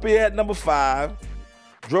got Lupe at number 5.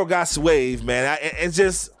 Dro got Swave, man. It's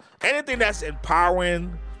just anything that's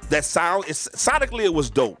empowering. That sound, sonically it was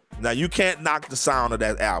dope. Now you can't knock the sound of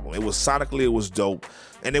that album. It was dope,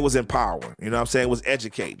 and it was empowering. You know what I'm saying? It was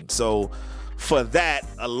educating. So for that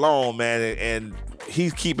alone, man, and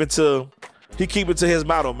he keep it to his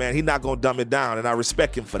motto, man. He's not gonna dumb it down, and I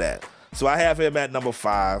respect him for that. So I have him at number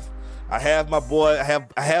 5. I have my boy.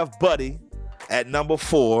 I have Buddy at number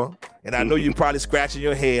 4. And I know you're probably scratching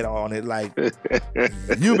your head on it, like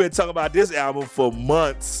you've been talking about this album for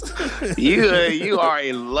months. You are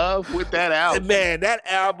in love with that album, man. That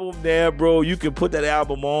album there, bro. You can put that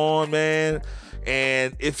album on, man.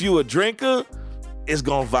 And if you a drinker, it's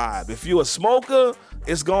gonna vibe. If you a smoker,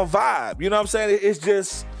 it's gonna vibe. You know what I'm saying? It's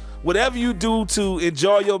just whatever you do to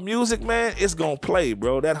enjoy your music, man. It's gonna play,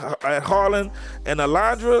 bro. That Harlan and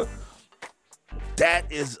Alondra.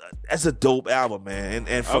 That's a dope album, man.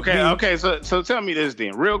 And for me, okay. So tell me this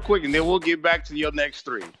then, real quick, and then we'll get back to your next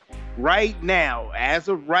 3. Right now, as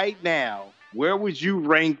of right now, where would you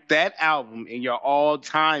rank that album in your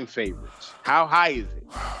all-time favorites? How high is it?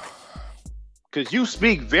 Because you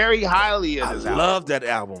speak very highly of this album. I love that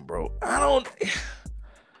album, bro.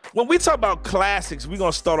 When we talk about classics, we're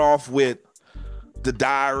gonna start off with The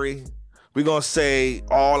Diary. We're gonna say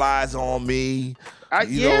All Eyes on Me. But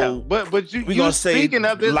you gonna say speaking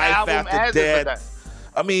of this Life album After Death.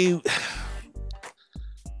 I mean,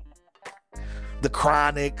 The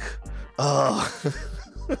Chronic.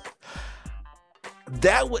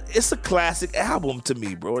 It's a classic album to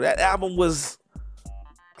me, bro. That album was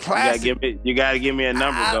classic. You gotta give me a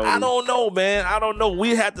number, though. I don't know, man. I don't know.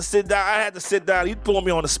 We had to sit down. I had to sit down. You put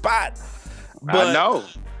me on the spot. But I know,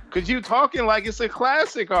 cause you talking like it's a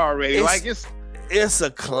classic already. It's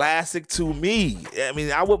a classic to me. I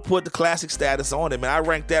mean, I would put the classic status on it, man. I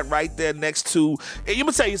rank that right there next to. And let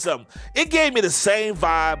me tell you something. It gave me the same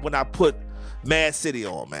vibe when I put Mad City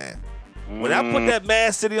on, man. When I put that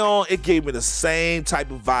Mad City on, it gave me the same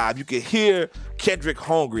type of vibe. You could hear Kendrick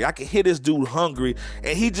hungry. I could hear this dude hungry,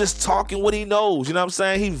 and he just talking what he knows. You know what I'm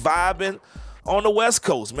saying? He vibing on the West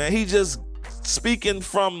Coast, man. He just speaking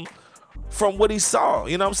from what he saw,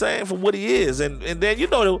 you know what I'm saying? From what he is. And then you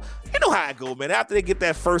know how it go, man. After they get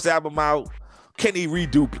that first album out, can he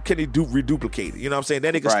reduplicate it? You know what I'm saying?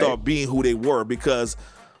 Then they can start being who they were, because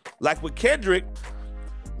like with Kendrick,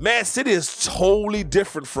 Mad City is totally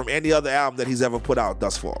different from any other album that he's ever put out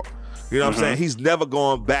thus far. You know what I'm saying? He's never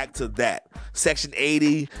going back to that. Section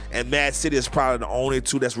 80 and Mad City is probably the only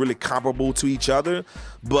two that's really comparable to each other.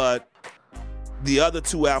 But the other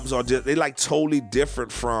 2 albums are just, they like totally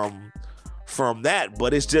different from that.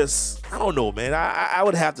 But it's just, I don't know, man. I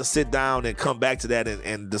would have to sit down and come back to that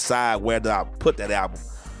and decide where do I put that album.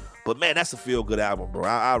 But man, that's a feel-good album, bro.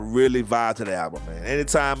 I really vibe to the album, man.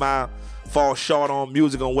 Anytime I fall short on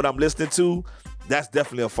music on what I'm listening to, that's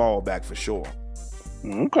definitely a fallback for sure.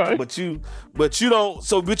 Okay. But you don't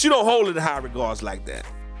hold it in high regards like that.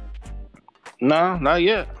 No, not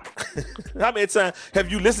yet. How many times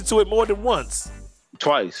have you listened to it more than once?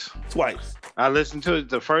 Twice. Twice. I listened to it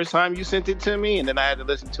the first time you sent it to me, and then I had to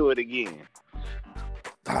listen to it again.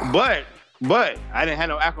 But I didn't have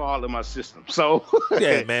no alcohol in my system. So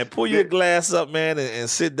yeah, man, pull your glass up, man, and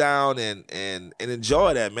sit down and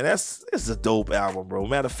enjoy that, man. It's a dope album, bro.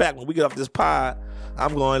 Matter of fact, when we get off this pod,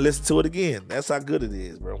 I'm going to listen to it again. That's how good it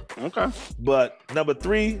is, bro. Okay. But number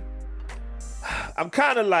 3, I'm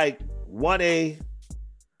kind of like 1A,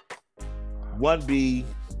 1B,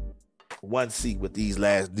 1C with these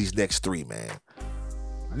next 3, man.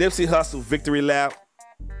 Nipsey Hussle, Victory Lap.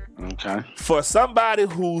 Okay. For somebody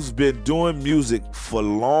who's been doing music for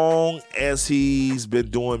long as he's been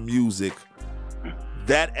doing music,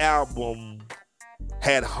 that album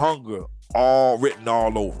had hunger all written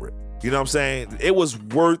all over it. You know what I'm saying? It was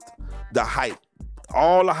worth the hype.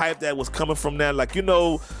 All the hype that was coming from that. Like, you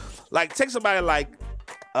know, like take somebody like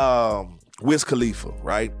Wiz Khalifa,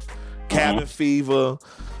 right? Cabin Fever,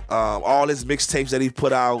 all his mixtapes that he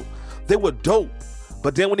put out, they were dope.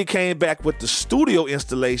 But then when he came back with the studio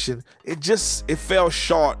installation, it fell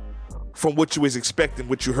short from what you was expecting,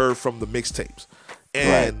 what you heard from the mixtapes.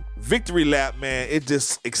 And Victory Lap, man, it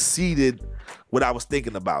just exceeded what I was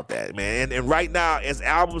thinking about that, man. And right now, as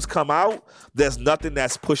albums come out, there's nothing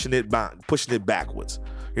that's pushing it backwards.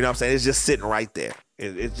 You know what I'm saying? It's just sitting right there.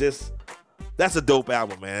 It's just, that's a dope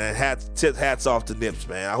album, man. Hats off to Nips,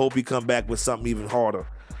 man. I hope he come back with something even harder.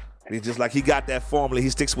 It's just like he got that formula. He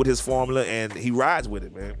sticks with his formula and he rides with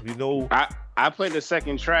it, man. You know, I played the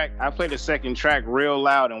second track. I played the second track real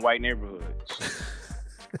loud in white neighborhoods.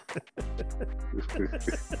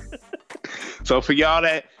 So for y'all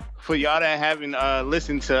that haven't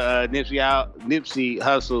listened to Nipsey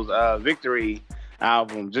Hussle's Victory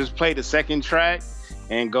album, just play the second track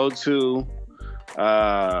and go to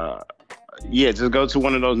just go to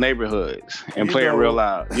one of those neighborhoods and play it real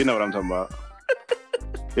loud. You know what I'm talking about.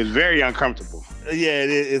 It's very uncomfortable. Yeah, it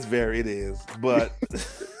is. It is. But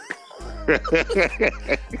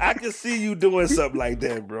I can see you doing something like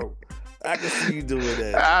that, bro. I can see you doing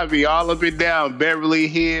that. I'd be all up and down Beverly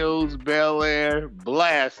Hills, Bel Air,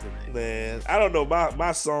 blasting it. Man, I don't know.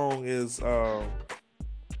 My song is I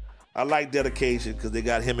like Dedication because they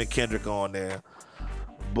got him and Kendrick on there.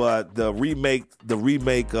 But the remake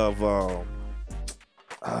of the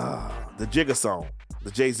Jigga song,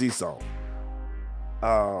 the Jay-Z song.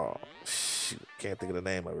 Shoot, can't think of the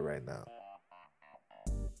name of it right now.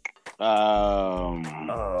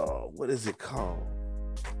 What is it called?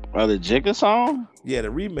 The Jigga song? Yeah, the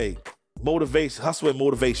remake. Motivation. Hustle and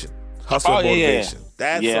Motivation. Hustle and Motivation.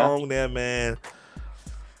 Yeah. That song there, man.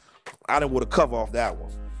 I didn't want to cover off that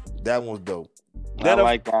one. That one's dope. I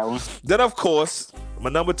like that one. Then, of course, my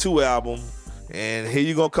number 2 album, and here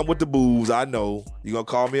you're going to come with the boos. I know. You're going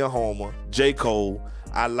to call me a homer. J. Cole.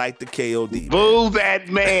 I like the KOD. Boo that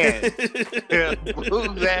man.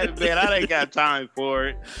 Boo that man. I ain't got time for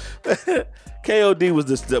it. KOD was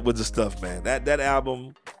the stuff, man. That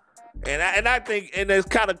album, and I think, and it's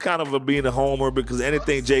kind of a being a homer because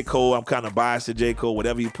anything J. Cole, I'm kind of biased to J. Cole.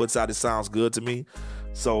 Whatever he puts out, it sounds good to me.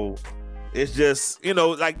 So it's just, you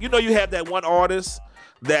have that one artist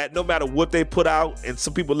that no matter what they put out, and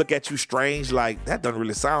some people look at you strange, like that doesn't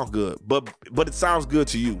really sound good, but it sounds good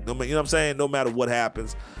to you. You know what I'm saying? No matter what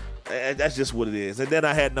happens, that's just what it is. And then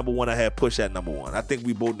I had number 1. I had Push at number 1. I think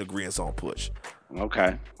we both in agreement on Push.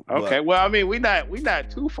 Okay. Well, I mean, we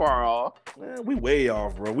not too far off. Man, we way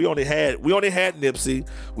off, bro. We only had Nipsey,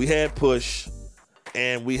 we had Push,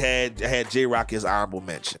 and I had J-Rock as honorable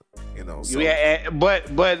mention. You know, so. Yeah, but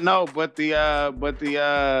the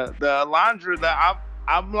Alondra,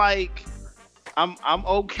 I'm like, I'm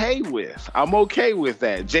okay with. I'm okay with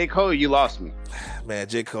that. J. Cole, you lost me. Man,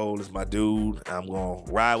 J. Cole is my dude. I'm gonna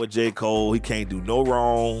ride with J. Cole. He can't do no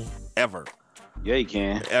wrong ever. Yeah, he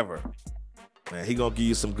can. Ever. Man, he gonna give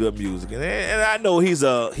you some good music. And I know he's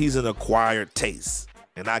an acquired taste.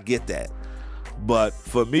 And I get that. But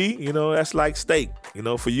for me, that's like steak.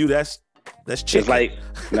 For you, that's chicken. It's like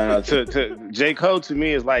to J. Cole to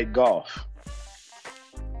me is like golf.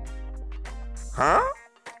 Huh?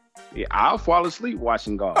 Yeah, I'll fall asleep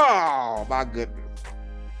watching golf. Oh my goodness.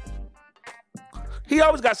 He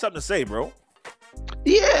always got something to say, bro.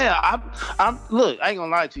 Yeah, I'm look, I ain't gonna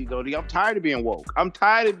lie to you, Goldie. I'm tired of being woke. I'm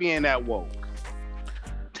tired of being that woke.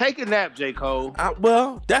 Take a nap, J. Cole.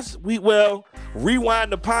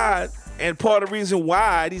 Rewind the pod, and part of the reason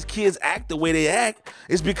why these kids act the way they act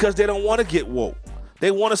is because they don't want to get woke. They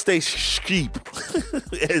want to stay sheep,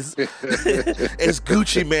 as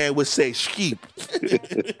Gucci Man would say, sheep.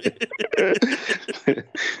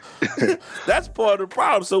 That's part of the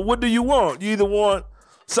problem. So what do you want? You either want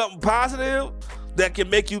something positive that can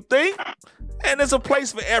make you think, and there's a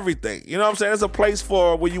place for everything. You know what I'm saying? There's a place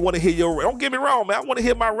for where you want to hear your. Don't get me wrong, man. I want to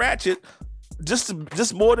hear my ratchet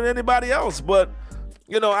just more than anybody else. But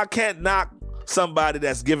I can't knock somebody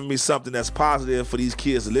that's giving me something that's positive for these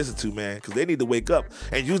kids to listen to, man, because they need to wake up.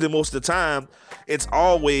 And usually most of the time, it's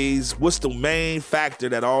always what's the main factor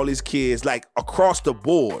that all these kids, like across the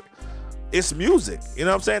board, it's music. You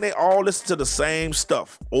know what I'm saying? They all listen to the same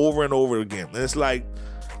stuff over and over again. And it's like,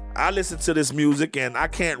 I listen to this music and I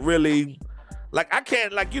can't really,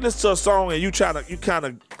 you listen to a song and you kind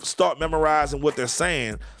of start memorizing what they're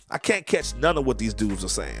saying. I can't catch none of what these dudes are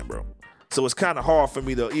saying, bro. So it's kind of hard for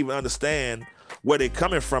me to even understand where they're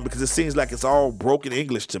coming from because it seems like it's all broken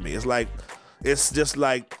English to me. It's just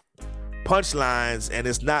like punchlines and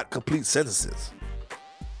it's not complete sentences.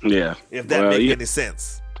 Yeah. If that makes any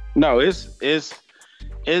sense. No, it's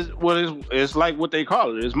like what they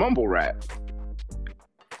call it. It's mumble rap.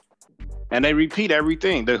 And they repeat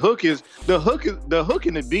everything. The hook and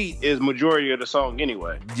the beat is majority of the song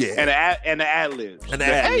anyway. Yeah. And the ad libs. And the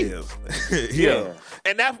ad libs. Yeah.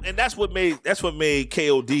 And that's what made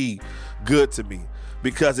KOD good to me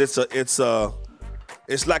because it's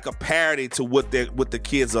like a parody to what the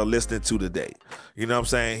kids are listening to today. You know what I'm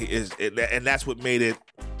saying? And that's what made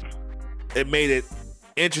it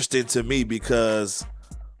interesting to me because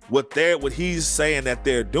what he's saying that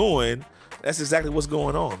they're doing, that's exactly what's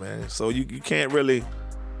going on, man. So you can't really,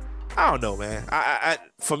 I don't know, man. I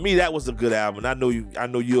for me that was a good album. I know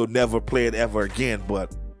you'll never play it ever again,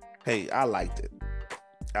 but hey, I liked it.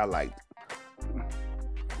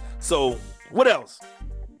 So what else?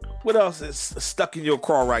 What else is stuck in your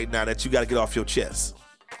car right now that you got to get off your chest?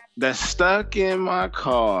 That's stuck in my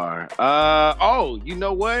car. You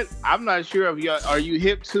know what? I'm not sure if are you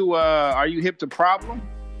hip to Problem?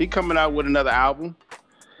 He coming out with another album.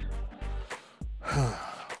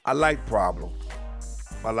 I like Problem.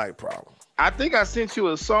 I think I sent you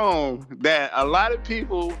a song that a lot of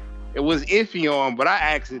people it was iffy on, but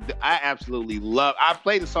I absolutely love. I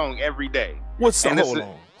play the song every day. What song? Hold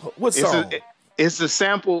on. What song? It's a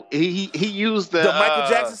sample. He used the Michael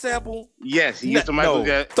Jackson sample. Yes, he used the Michael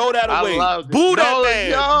Jackson. Throw that away. Boo that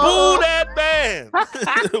man. Boo that man.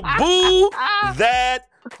 Boo that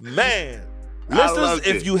man. Listeners,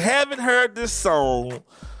 if you haven't heard this song,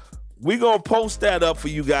 we're going to post that up for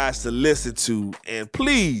you guys to listen to. And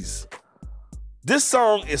please, this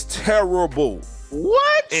song is terrible.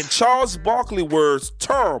 What? In Charles Barkley words,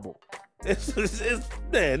 terrible.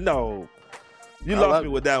 Man, no. You lost me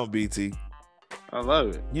with that one, BT. I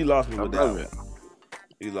love it. You lost me with that one.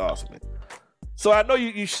 You lost me. So I know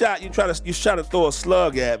you tried to throw a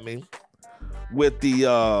slug at me with the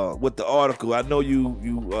article. I know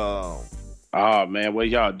you Oh man, what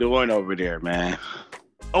y'all doing over there, man?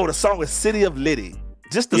 Oh, the song is City of Liddy.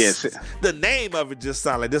 Just the name of it just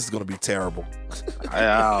sounds like this is gonna be terrible.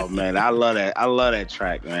 Oh man, I love that. I love that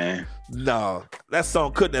track, man. No, that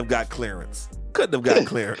song couldn't have got clearance. That's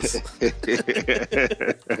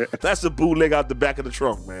a bootleg out the back of the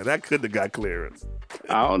trunk, man. That couldn't have got clearance.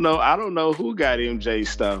 I don't know who got MJ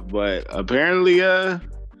stuff, but apparently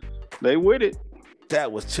they with it.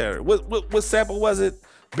 That was terrible. What sample was it?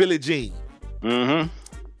 Billie Jean. Mm-hmm.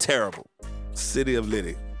 Terrible. City of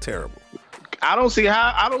Liddy. Terrible. I don't see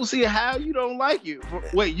how you don't like it.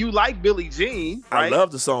 Wait, you like Billie Jean, right? I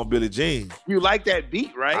love the song Billie Jean. You like that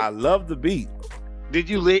beat, right? I love the beat. Did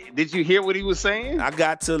you hear what he was saying? I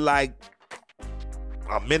got to like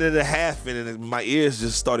a minute and a half in and my ears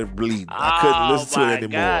just started bleeding. I couldn't listen to it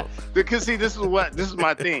anymore. God. Because see, this is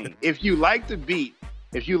my thing. If you like the beat,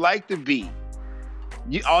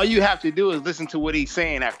 all you have to do is listen to what he's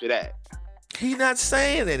saying after that. He's not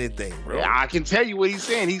saying anything, bro. Yeah, I can tell you what he's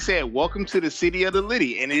saying. He said, "Welcome to the city of the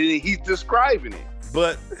Liddy," and he's describing it.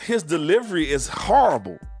 But his delivery is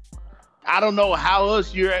horrible. I don't know how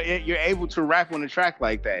else you're able to rap on a track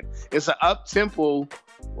like that. It's an up tempo.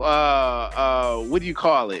 What do you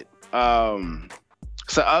call it?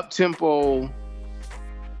 It's an up tempo.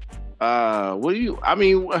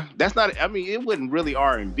 That's not. I mean, it wasn't really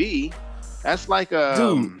R&B. That's like a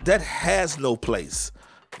dude. That has no place.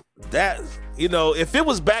 That, if it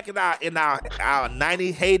was back in our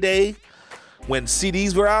 90 heyday when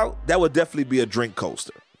CDs were out, that would definitely be a drink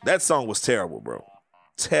coaster. That song was terrible, bro.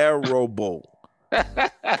 Terrible.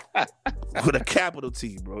 With a capital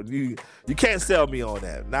T, bro. You can't sell me on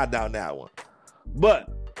that. Not down that one. But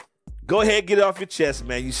go ahead, get it off your chest,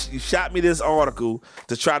 man. You shot me this article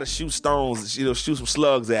to try to shoot stones, shoot some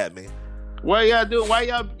slugs at me. What y'all do? Why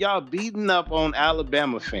y'all beating up on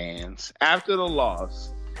Alabama fans after the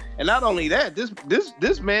loss? And not only that,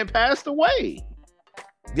 this man passed away.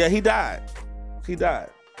 Yeah, he died.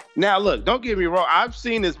 Now, look, don't get me wrong. I've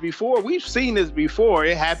seen this before. We've seen this before.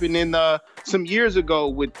 It happened in some years ago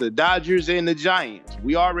with the Dodgers and the Giants.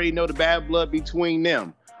 We already know the bad blood between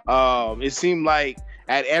them. It seemed like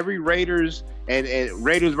at every Raiders and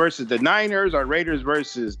Raiders versus the Niners or Raiders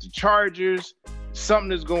versus the Chargers.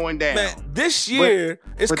 Something is going down. Man, this year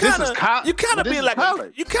it's kind of you kind of be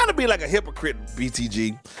like a hypocrite,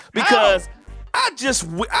 BTG, because I just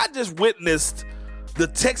witnessed the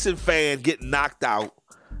Texan fan get knocked out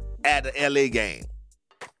at the LA game.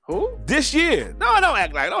 Who? This year. No,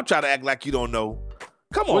 don't try to act like you don't know.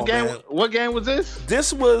 Come on, man. What game was this?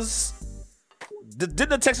 This was didn't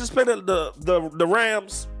the Texans play the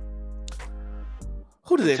Rams?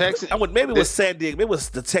 Who did they? Maybe it was San Diego. Maybe it was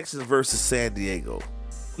the Texans versus San Diego.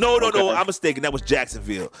 No. I'm mistaken. That was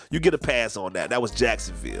Jacksonville. You get a pass on that. That was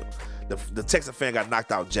Jacksonville. The Texan fan got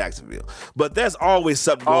knocked out in Jacksonville. But there's always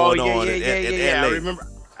something going on in LA.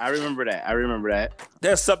 I remember that.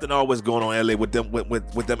 There's something always going on in LA with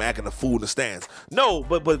them acting a fool in the stands. No,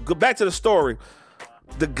 but go back to the story.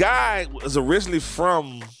 The guy was originally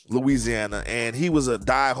from Louisiana, and he was a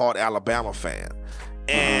diehard Alabama fan.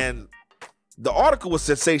 And the article was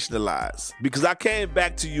sensationalized because I came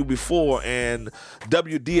back to you before, and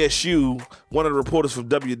WDSU, one of the reporters from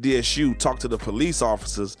WDSU, talked to the police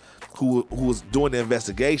officers who was doing the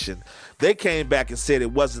investigation. They came back and said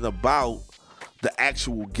it wasn't about the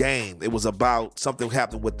actual game. It was about something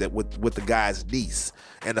happened with the guy's niece,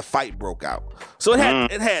 and the fight broke out. So it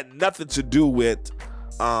had nothing to do with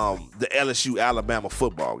the LSU Alabama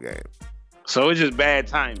football game. So it's just bad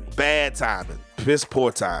timing. Bad timing. Piss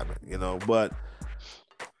poor timing, but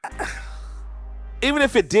even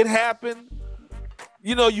if it did happen,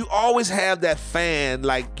 you always have that fan,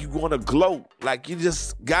 like, you want to gloat. Like, you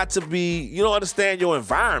just got to be, you don't understand your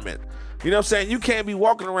environment. You know what I'm saying? You can't be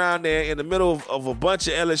walking around there in the middle of a bunch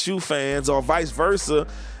of LSU fans or vice versa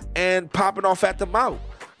and popping off at the mouth.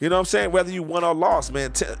 You know what I'm saying? Whether you won or lost,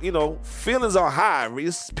 man. Feelings are high.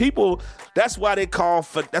 It's people. That's why they call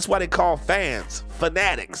fans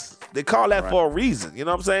fanatics. They call that for a reason. You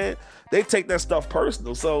know what I'm saying? They take that stuff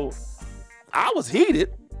personal. So I was heated.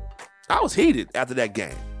 After that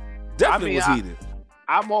game. Definitely was heated.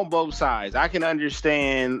 I'm on both sides. I can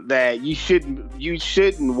understand that you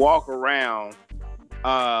shouldn't walk around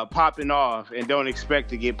popping off and don't expect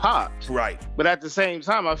to get popped. Right. But at the same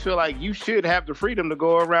time, I feel like you should have the freedom to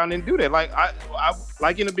go around and do that. Like I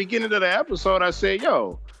like in the beginning of the episode, I said,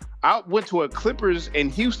 I went to a Clippers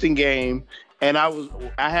and Houston game, and I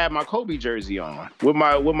had my Kobe jersey on with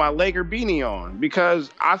my Laker beanie on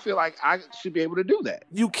because I feel like I should be able to do that.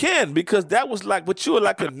 You can, because that was but you were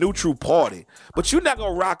like a neutral party. But you're not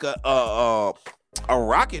gonna rock a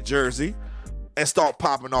Rocket jersey and start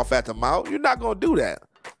popping off at the mouth. You're not gonna do that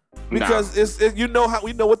because we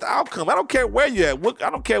know what the outcome. I don't care where you're at.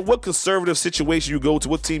 I don't care what conservative situation you go to,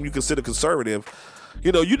 what team you consider conservative.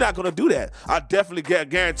 You're not gonna do that. I definitely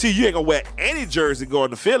guarantee you ain't gonna wear any jersey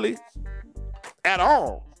going to Philly at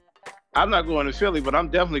all. I'm not going to Philly, but I'm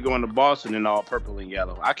definitely going to Boston in all purple and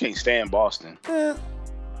yellow. I can't stand Boston.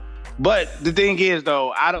 But the thing is,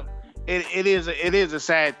 though, it is a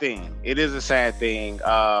sad thing. It is a sad thing.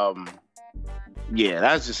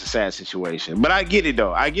 That's just a sad situation. But I get it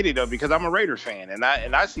though. Because I'm a Raiders fan, and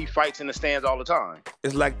I see fights in the stands all the time.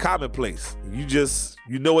 It's like commonplace. You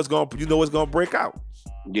know what's gonna break out.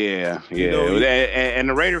 Yeah. And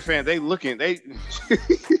the Raider fans, I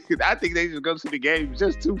think they just go to the game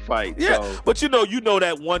just to fight. Yeah, so. But you know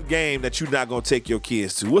that one game that you're not gonna take your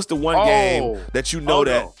kids to. What's the one game that you're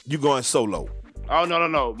going solo? Oh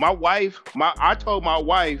no. I told my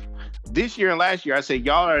wife this year and last year, I said,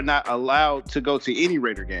 y'all are not allowed to go to any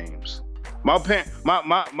Raider games. My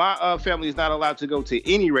family is not allowed to go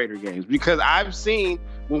to any Raider games because I've seen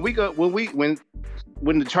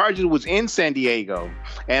when the Chargers was in San Diego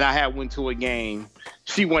and I had went to a game,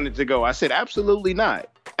 she wanted to go. I said, absolutely not.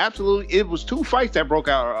 Absolutely. It was 2 fights that broke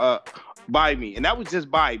out by me, and that was just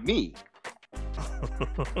by me.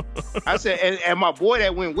 I said, and my boy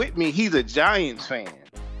that went with me, he's a Giants fan.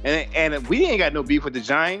 And we ain't got no beef with the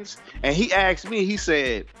Giants. And he asked me, he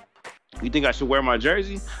said, you think I should wear my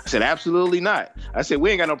jersey? I said, absolutely not. I said, we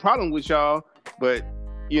ain't got no problem with y'all, but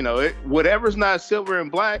whatever's not silver and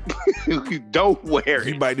black, don't wear it.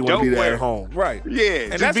 You might want to be there at home. Right. Yeah.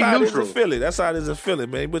 And that's how it is in Philly. That's how it is in Philly,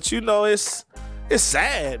 man. But it's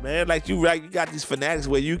sad, man. Like you got these fanatics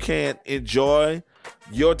where you can't enjoy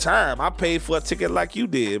your time. I paid for a ticket like you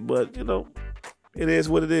did, but it is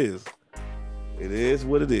what it is. It is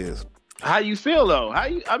what it is. How you feel though?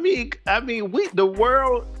 The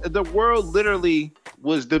world literally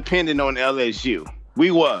was dependent on LSU.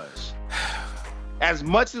 We was. As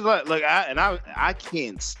much as I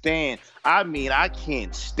can't stand. I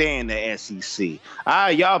can't stand the SEC.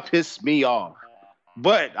 Y'all piss me off.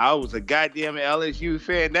 But I was a goddamn LSU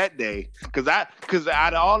fan that day because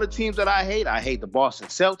out of all the teams that I hate the Boston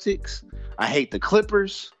Celtics. I hate the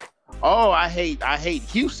Clippers. Oh, I hate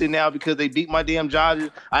Houston now because they beat my damn Dodgers.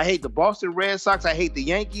 I hate the Boston Red Sox. I hate the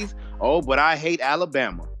Yankees. Oh, but I hate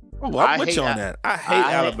Alabama. Oh, I'm with you on that. I hate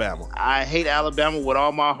Alabama. I hate Alabama with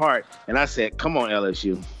all my heart. And I said, come on,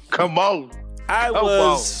 LSU. Come on.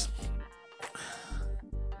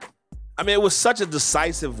 It was such a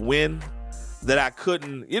decisive win that I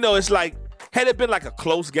couldn't, it's like, had it been like a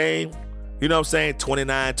close game, you know what I'm saying,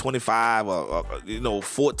 29-25 or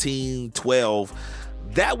 14-12,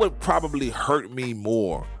 that would probably hurt me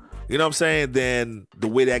more, you know what I'm saying, than the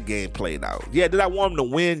way that game played out. Yeah, did I want them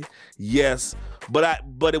to win? Yes, but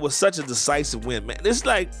it was such a decisive win, man. It's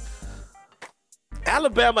like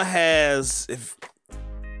Alabama has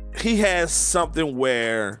something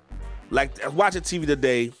where, like, I was watching TV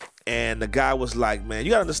today, and the guy was like, man,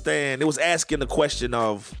 you gotta understand, it was asking the question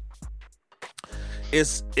of,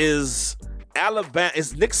 is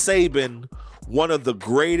Nick Saban one of the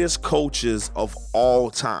greatest coaches of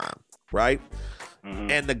all time, right?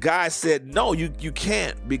 Mm-hmm. And the guy said, no, you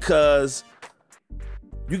can't, because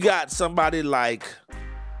you got somebody like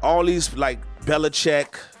all these, like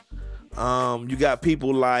Belichick, you got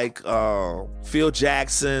people like Phil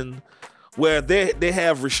Jackson, where they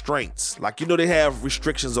have restraints. Like, they have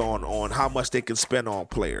restrictions on how much they can spend on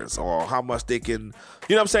players or how much they can,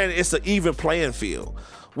 you know what I'm saying? It's an even playing field.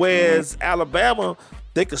 Whereas Alabama,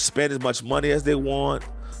 they can spend as much money as they want.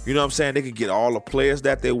 You know what I'm saying? They can get all the players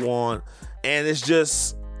that they want. And it's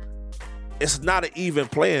not an even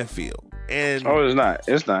playing field. And it's not.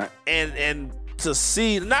 It's not. And to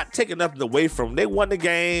see, not taking nothing away from them, they won the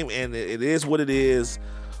game and it is what it is.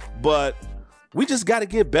 But we just got to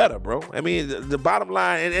get better, bro. I mean, the bottom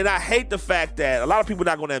line, and I hate the fact that a lot of people are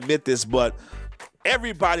not going to admit this, but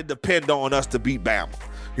everybody depend on us to beat Bama.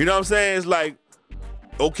 You know what I'm saying? It's like,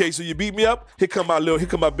 okay, so you beat me up. I'm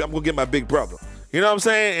gonna get my big brother. You know what I'm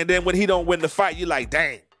saying? And then when he don't win the fight, you're like,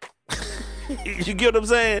 dang. You get what I'm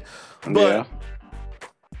saying? But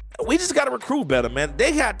we just got to recruit better, man.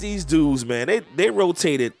 They got these dudes, man. They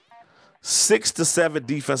rotated 6 to 7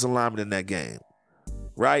 defensive linemen in that game.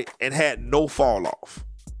 Right? And had no fall off.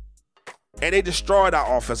 And they destroyed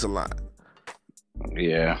our offensive line.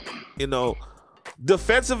 Yeah.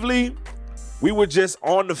 Defensively, we were just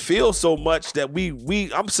on the field so much that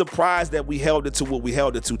I'm surprised that we held it to what we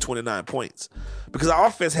held it to, 29 points. Because our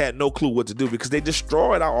offense had no clue what to do because they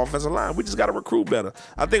destroyed our offensive line. We just got to recruit better.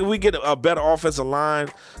 I think if we get a better offensive line,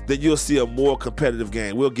 then you'll see a more competitive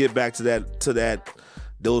game. We'll get back to that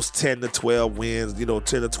those 10 to 12 wins, 10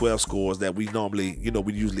 to 12 scores that we normally,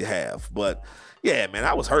 we usually have. But yeah, man,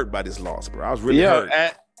 I was hurt by this loss, bro. I was really hurt.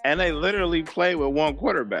 And they literally played with one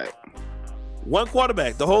quarterback. One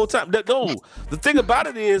quarterback the whole time. No, the thing about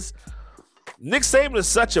it is, Nick Saban is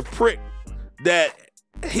such a prick that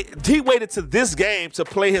he waited to this game to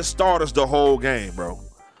play his starters the whole game, bro.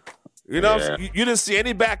 You know what I'm saying? You didn't see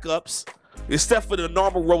any backups except for the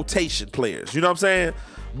normal rotation players. You know what I'm saying?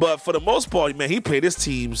 But for the most part, man, he played his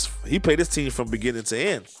team from beginning to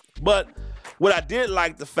end. But what I did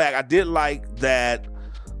like that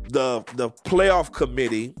the playoff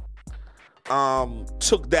committee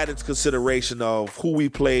took that into consideration of who we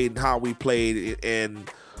played and how we played, and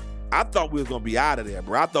I thought we was gonna be out of there,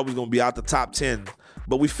 bro. I thought we was gonna be out the top 10,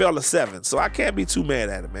 but we fell to 7, so I can't be too mad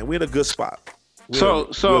at it, man. We're in a good spot. So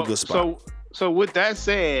with that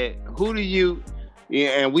said, who do you?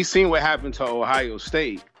 Yeah, and we seen what happened to Ohio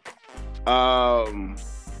State.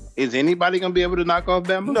 Is anybody gonna be able to knock off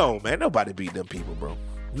Bama? No, man. Nobody beat them people, bro.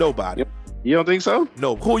 Nobody. You don't think so?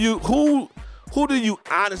 No. Who do you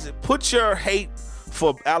honestly put your hate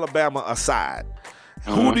for Alabama aside?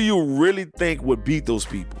 Who do you really think would beat those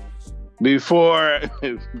people? Before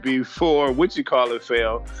what you call it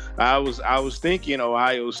fell, I was thinking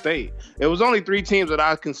Ohio State. It was only 3 teams that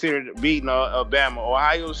I considered beating Bama: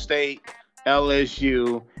 Ohio State,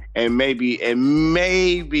 LSU, and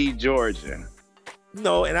maybe Georgia.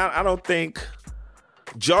 No, and I don't think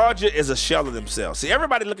Georgia is a shell of themselves. See,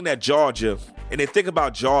 everybody looking at Georgia and they think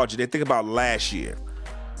about Georgia, they think about last year,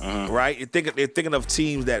 right? They're thinking of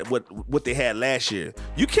teams that what they had last year.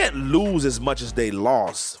 You can't lose as much as they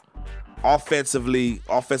lost offensively,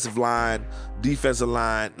 offensive line, defensive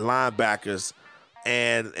line, linebackers,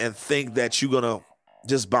 and think that you're gonna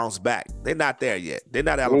just bounce back. They're not there yet. They're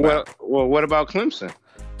not Alabama. Well, what about Clemson?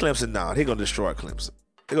 Clemson, no, they're gonna destroy Clemson.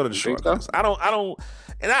 They're gonna destroy Clemson. I don't,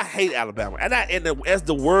 and I hate Alabama. And as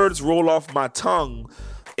the words roll off my tongue,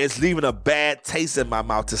 it's leaving a bad taste in my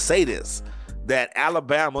mouth to say this: that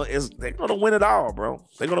Alabama they're gonna win it all, bro.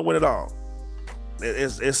 They're gonna win it all.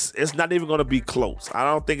 It's not even going to be close. I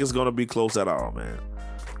don't think it's going to be close at all, man.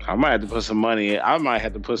 I might have to put some money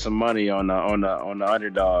on the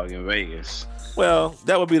underdog in Vegas. Well,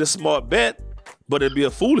 that would be the smart bet, but it'd be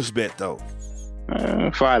a foolish bet though.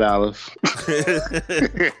 $5.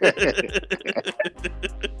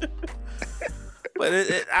 But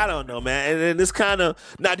I don't know, man. And it's kind of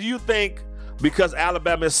now. Do you think because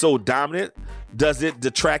Alabama is so dominant, does it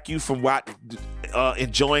detract you from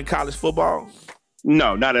enjoying college football?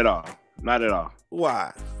 No, not at all. Not at all.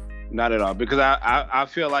 Why? Not at all. Because I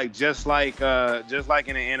feel like just like in the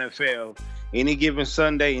NFL, any given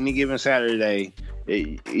Sunday, any given Saturday,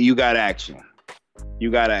 you got action.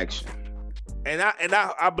 You got action. And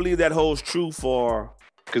I believe that holds true for.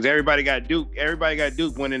 Because everybody got Duke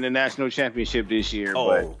winning the national championship this year. Oh,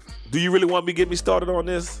 but do you really want me to get me started on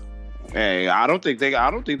this? Hey, I don't think they're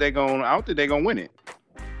gonna win it,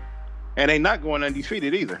 and they not going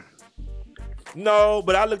undefeated either. No,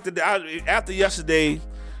 but I looked at after yesterday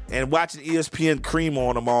and watching ESPN cream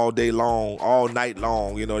on them all day long, all night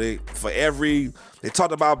long. You know, they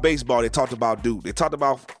talked about baseball, they talked about Duke. They talked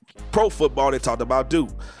about pro football, they talked about Duke.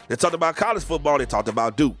 They talked about college football, they talked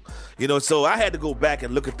about Duke. You know, so I had to go back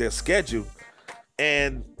and look at their schedule,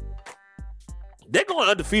 and they're going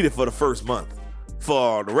undefeated for the first month.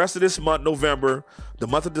 For the rest of this month, November, the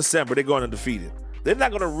month of December, they're going undefeated. They're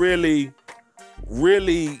not going to really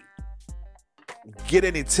get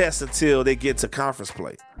any tests until they get to conference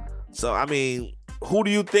play. So, I mean, who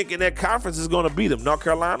do you think in that conference is going to beat them? North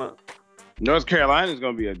Carolina? North Carolina is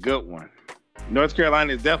going to be a good one. North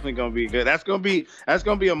Carolina is definitely going to be good. That's going to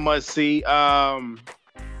be a must see.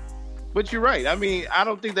 But you're right. I mean, I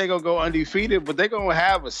don't think they're going to go undefeated, but they're going to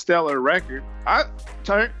have a stellar record.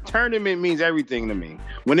 Tournament means everything to me.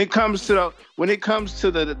 When it comes to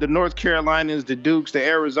the North Carolinas, the Dukes, the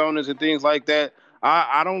Arizonas, and things like that,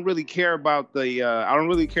 I don't really care about the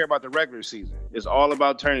regular season. It's all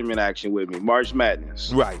about tournament action with me. March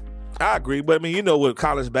Madness. Right. I agree. But I mean, you know, with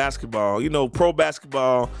college basketball, you know, pro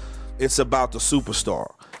basketball, it's about the superstar.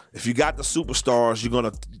 If you got the superstars, you're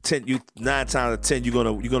gonna 9 times out of 10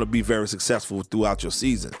 you're gonna be very successful throughout your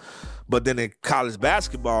season. But then in college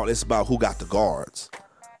basketball, it's about who got the guards.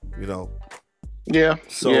 You know. Yeah.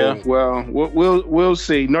 So yeah. Well, we'll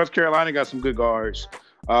see. North Carolina got some good guards.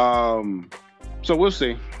 So we'll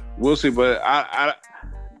see. We'll see. But I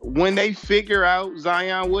when they figure out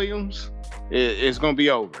Zion Williams, it's gonna be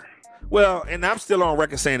over. Well, and I'm still on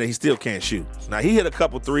record saying that he still can't shoot. Now he hit a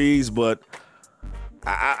couple threes, but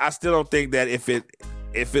I still don't think that if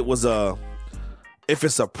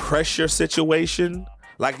it's a pressure situation,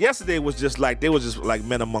 like yesterday was just like they were just like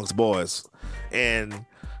men amongst boys. And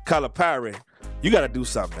Calipari, you got to do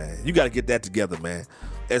something, man. You got to get that together, man.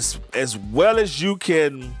 As well as you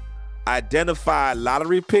can identify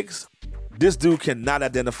lottery picks, this dude cannot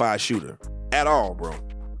identify a shooter at all, bro.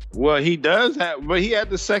 Well, he does have, but he had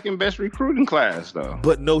the second best recruiting class, though.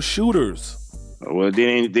 But no shooters. Well,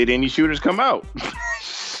 did any shooters come out?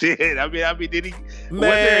 Shit, I mean, did he?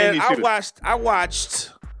 Man, I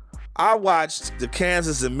watched the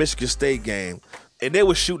Kansas and Michigan State game, and they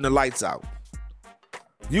were shooting the lights out.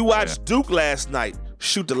 You watched Duke last night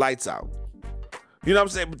shoot the lights out. You know what I'm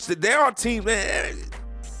saying? But there are teams, man.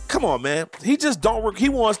 Come on, man. He just don't work. He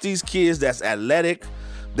wants these kids that's athletic,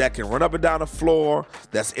 that can run up and down the floor,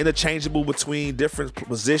 that's interchangeable between different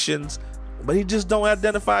positions, but he just don't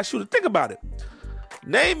identify a shooter. Think about it.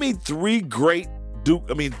 Name me three great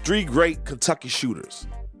Kentucky shooters.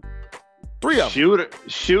 3 of them.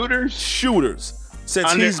 Shooters.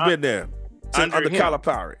 Since he's been there. Under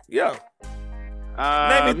Calipari. Yeah.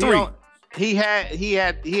 Name me 3. He had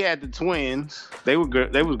the Twins. They were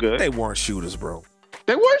good. They was good. They weren't shooters, bro.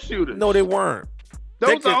 They were shooters. No, they weren't.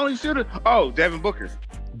 Those are the only shooters. Oh, Devin Booker.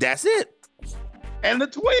 That's it. And the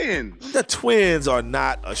Twins. The Twins are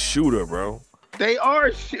not a shooter, bro. They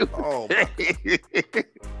are shooters. Oh,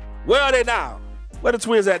 where are they now? Where the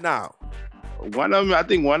Twins at now? I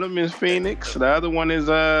think one of them is Phoenix. The other one is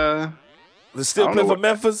They're still playing for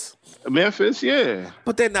Memphis? Memphis, yeah.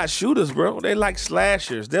 But they're not shooters, bro. They like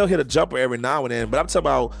slashers. They'll hit a jumper every now and then. But I'm talking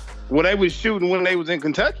about. Well, they was shooting when they was in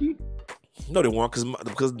Kentucky. No, they weren't,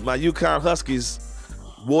 because my UConn Huskies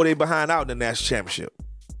wore they behind out in the national championship.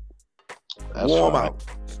 Wore them out.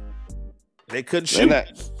 They couldn't shoot.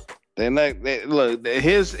 Look,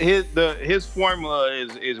 his formula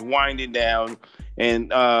is winding down,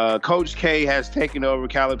 and Coach K has taken over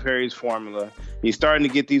Calipari's formula. He's starting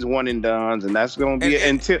to get these one and dones, and that's going to be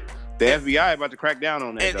until the FBI about to crack down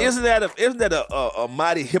on that. And isn't that a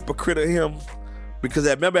mighty hypocrite of him? Because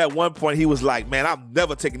I remember at one point he was like, "Man, I'm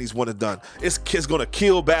never taking these one and done. It's going to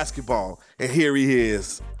kill basketball." And here he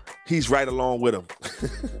is. he's right along with him.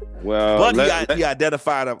 Well, but he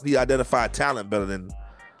identified talent better than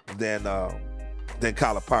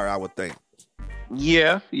Calipari, I would think.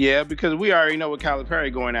 Yeah, because we already know what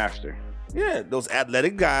Calipari going after. Yeah, those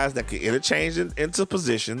athletic guys that can interchange into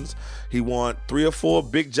positions. He want 3 or 4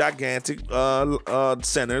 big, gigantic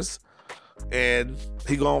centers, and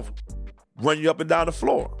he gonna run you up and down the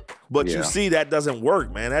floor. But you see that doesn't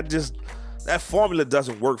work, man. That formula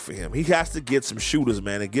doesn't work for him. He has to get some shooters,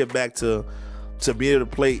 man, and get back to be able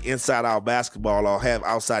to play inside-out basketball or have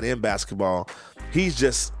outside-in basketball. He's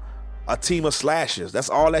just a team of slashers. That's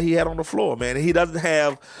all that he had on the floor, man. And he doesn't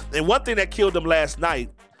have – and one thing that killed him last night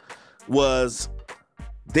was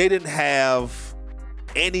they didn't have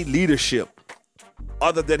any leadership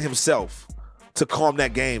other than himself to calm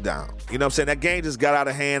that game down. You know what I'm saying? That game just got out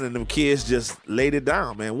of hand and them kids just laid it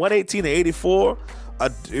down, man. 118-84.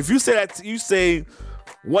 If you say that, you say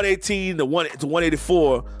 118 to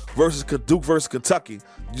 184 versus Duke versus Kentucky.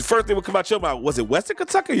 The first thing would come out your mouth, was it Western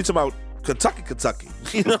Kentucky or you talking about Kentucky?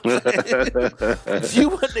 You know what I'm saying? You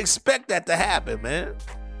wouldn't expect that to happen, man.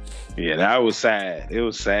 Yeah, that was sad. It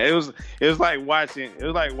was sad. It was like watching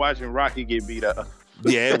Rocky get beat up.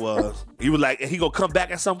 Yeah, it was. He was like, he gonna come back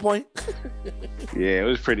at some point? Yeah, it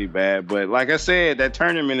was pretty bad. But like I said, that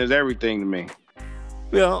tournament is everything to me.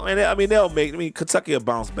 Yeah, and I mean, Kentucky will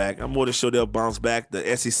bounce back. I'm more than sure they'll bounce back.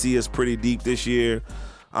 The SEC is pretty deep this year.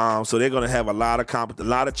 So they're gonna have a lot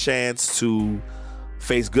of chance to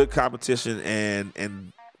face good competition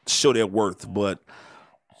and show their worth. But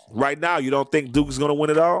right now, you don't think Duke is gonna win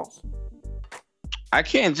it all? I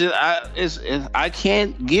can't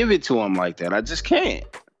give it to him like that. I just can't.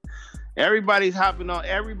 Everybody's hopping on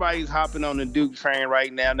the Duke train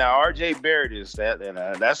right now. Now RJ Barrett is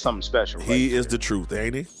that's something special. He is the truth,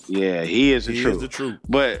 ain't he? Yeah, he is the truth. He is the truth.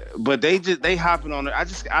 But they hopping on it.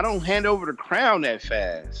 I don't hand over the crown that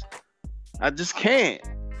fast. I just can't.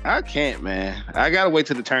 I can't, man. I gotta wait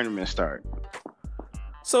till the tournament start.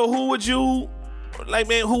 So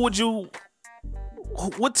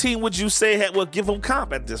what team would you say will give them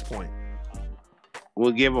comp at this point?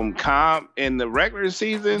 We'll give them comp in the regular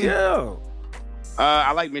season. Yeah.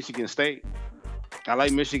 I like Michigan State. State.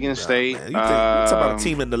 Man, you talk about a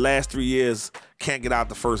team in the last 3 years can't get out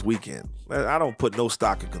the first weekend. I don't put no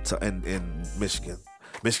stock in Michigan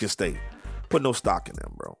State. Put no stock in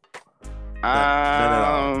them, bro. None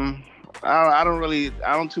at all. I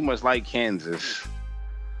don't too much like Kansas.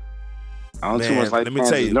 Let me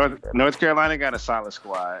tell you, North Carolina got a solid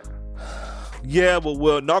squad. Yeah, but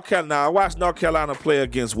North Carolina. I watched North Carolina play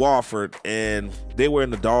against Wofford, and they were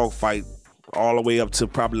in the dog fight all the way up to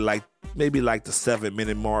probably maybe the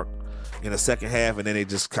 7-minute mark in the second half, and then they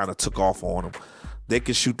just kind of took off on them. They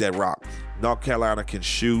can shoot that rock. North Carolina can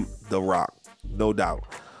shoot the rock, no doubt.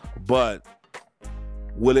 But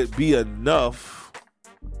will it be enough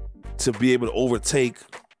to be able to overtake?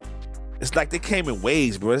 It's like they came in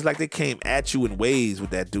waves, bro. It's like they came at you in waves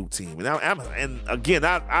with that Duke team. And again,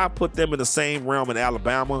 I put them in the same realm in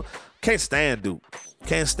Alabama. Can't stand Duke.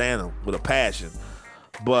 Can't stand them with a passion.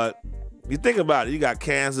 But you think about it, you got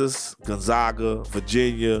Kansas, Gonzaga,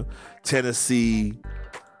 Virginia, Tennessee,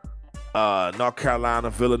 North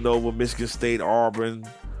Carolina, Villanova, Michigan State, Auburn.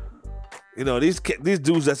 You know, these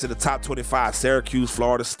dudes that's in the top 25, Syracuse,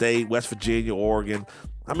 Florida State, West Virginia, Oregon.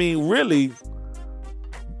 I mean, really,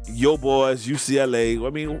 your boys, UCLA. I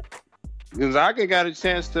mean, Gonzaga got a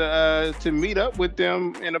chance to meet up with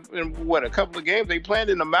them in a couple of games. They playing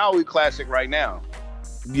in the Maui Classic right now.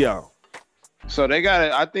 Yeah. So they got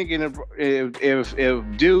it. I think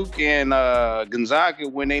if Duke and Gonzaga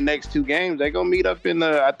win their next 2 games, they gonna meet up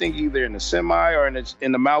either in the semi or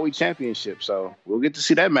in the Maui Championship. So we'll get to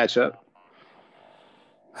see that matchup.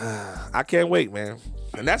 I can't wait, man.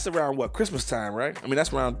 And that's around Christmas time, right? I mean,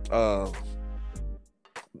 that's around the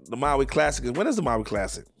Maui Classic. When is the Maui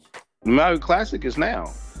Classic? The Maui Classic is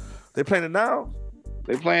now. They playing it now?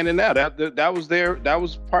 They playing it now. That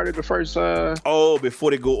was part of the first.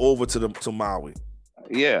 Before they go over to Maui.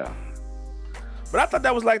 Yeah. But I thought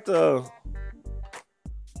that was like the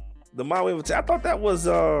Maui Invitation. I thought that was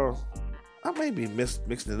I may be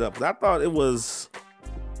mixing it up. I thought it was.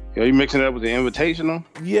 Are you mixing it up with the Invitational?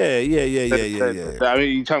 Yeah. I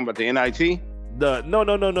mean, you talking about the NIT? No.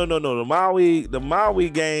 The Maui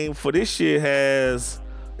game for this year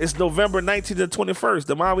it's November 19th to 21st.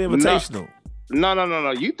 The Maui Invitational.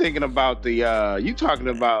 No. You thinking about you talking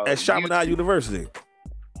about at Chaminade University.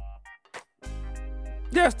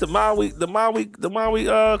 Yes, the Maui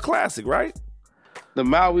Classic, right? The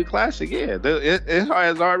Maui Classic, yeah. It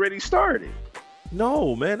has already started.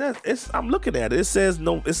 No, man, I'm looking at it. It says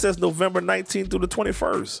November 19th through the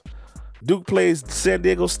 21st. Duke plays San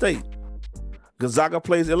Diego State. Gonzaga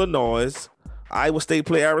plays Illinois. Iowa State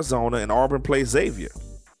play Arizona, and Auburn plays Xavier.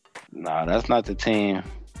 No, that's not the team.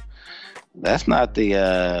 That's not the.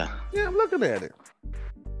 Yeah, I'm looking at it.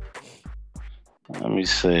 Let me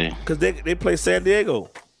see. Because they play San Diego.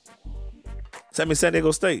 San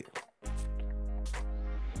Diego State.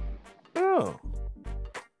 Oh.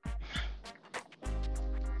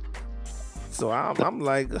 So I'm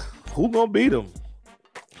like, who gonna beat them?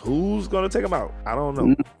 Who's gonna take them out? I don't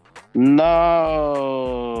know. No,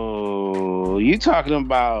 you talking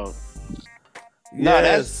about?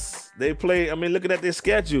 Yes, they play. I mean, looking at their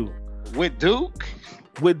schedule with Duke.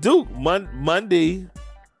 Monday,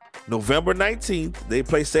 November 19th, they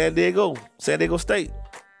play San Diego State.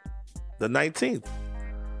 The 19th.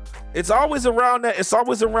 It's always around that. It's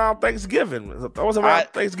always around Thanksgiving. It's always around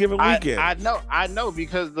Thanksgiving weekend. I know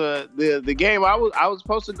because the game I was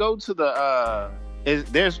supposed to go to the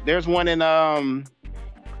there's one in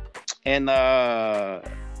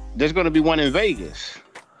there's going to be one in Vegas.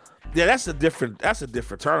 Yeah, that's a different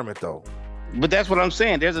tournament though. But that's what I'm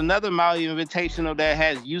saying. There's another Maui Invitational that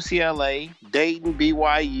has UCLA, Dayton,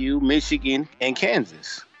 BYU, Michigan, and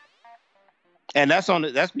Kansas. And that's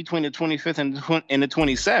between the 25th and the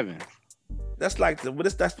 27th. That's like what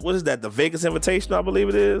is that? The Vegas Invitational, I believe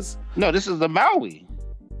it is. No, this is the Maui.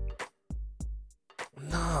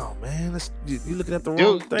 No, man, you're looking at the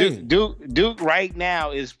wrong thing. Duke right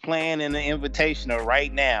now is playing in the Invitational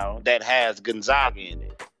right now that has Gonzaga in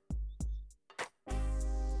it.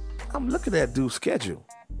 I'm looking at Duke's schedule.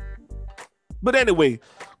 But anyway,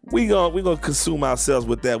 we gonna consume ourselves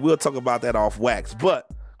with that. We'll talk about that off wax, but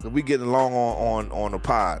we getting along on the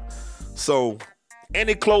pod. So,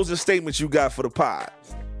 any closing statements you got for the pod?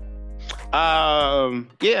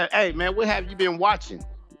 Yeah. Hey, man, what have you been watching?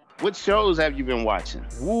 What shows have you been watching?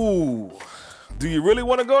 Ooh, do you really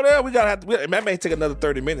want to go there? That may take another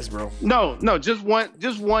 30 minutes, bro. No, just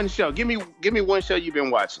one show. Give me one show you've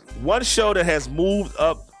been watching. One show that has moved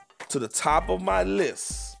up to the top of my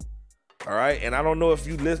list. All right, and I don't know if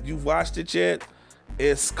you've watched it yet.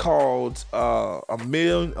 It's called A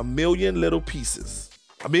Million Little Pieces.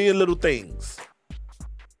 A Million Little Things.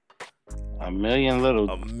 A Million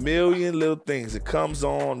Little Things. It comes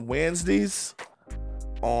on Wednesdays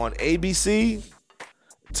on ABC.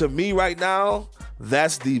 To me right now,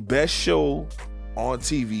 that's the best show on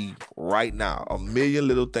TV right now. A Million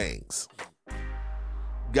Little Things.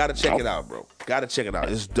 Gotta check it out, bro. Gotta check it out.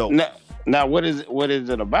 It's dope. Now what is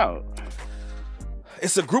it about?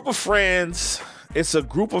 It's a group of friends.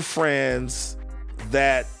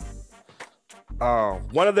 That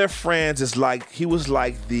one of their friends is like, he was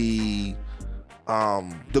like the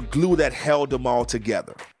glue that held them all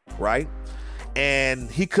together, right? And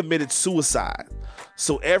he committed suicide.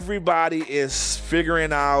 So everybody is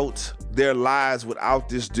figuring out their lives without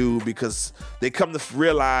this dude because they come to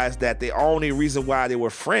realize that the only reason why they were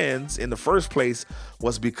friends in the first place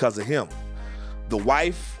was because of him. The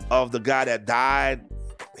wife of the guy that died,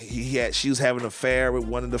 she was having an affair with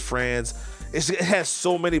one of the friends. It has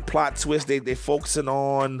so many plot twists. It focuses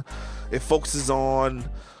on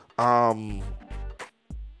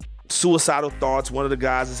suicidal thoughts. One of the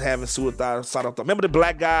guys is having suicidal thoughts. Remember the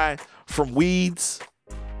black guy from Weeds?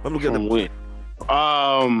 I'm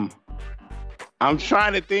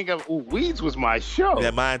trying to think of. Weeds was my show. Yeah,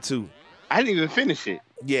 mine too. I didn't even finish it.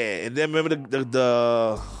 Yeah, and then remember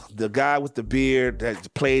the guy with the beard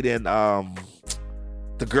that played in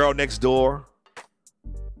The Girl Next Door.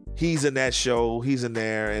 He's in that show. He's in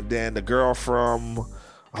there, and then the girl from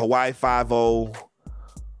Hawaii Five-0,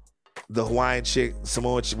 the Hawaiian chick,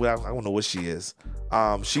 Samoan chick. Well, I don't know what she is.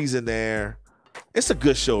 She's in there. It's a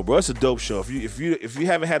good show, bro. It's a dope show. If you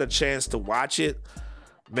haven't had a chance to watch it,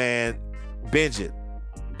 man, binge it.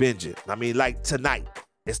 I mean, like tonight.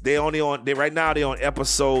 Right now they're on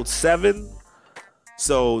episode 7.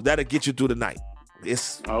 So that'll get you through the night.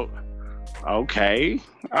 Okay.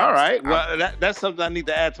 All right. Well, that's something I need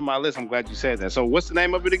to add to my list. I'm glad you said that. So what's the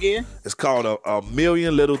name of it again? It's called A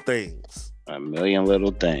Million Little Things. A Million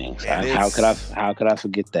Little Things. How could I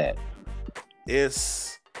forget that?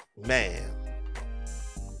 It's, man.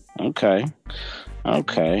 Okay.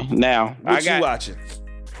 Now, what you watching?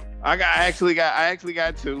 I actually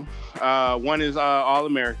got 2. One is All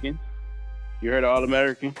American. You heard of All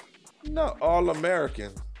American? No, All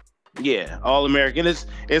American. Yeah, All American.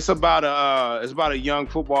 It's about a young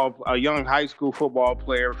high school football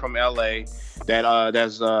player from LA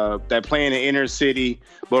that play in the inner city,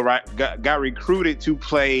 but got recruited to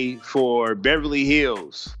play for Beverly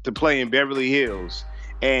Hills, to play in Beverly Hills.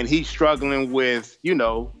 and he's struggling with,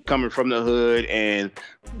 coming from the hood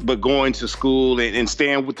but going to school and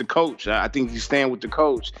staying with the coach. I think he's staying with the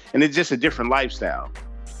coach, and it's just a different lifestyle.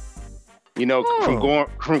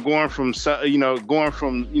 From going from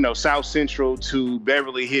South Central to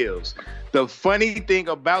Beverly Hills. The funny thing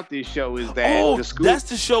about this show is that the school. That's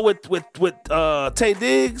the show with Taye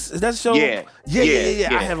Diggs. Is that the show? Yeah.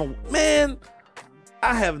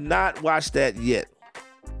 I have not watched that yet.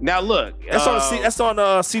 Now look, that's on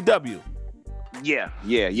CW. Yeah.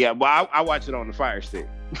 Well, I watch it on the Fire Stick.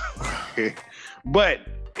 But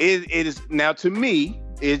it is now to me.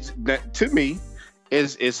 It's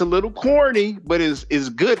a little corny, but it's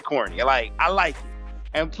good corny. I like it.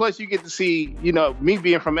 And plus, you get to see, me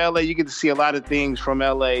being from LA, you get to see a lot of things from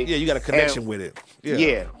LA. Yeah, you got a connection with it.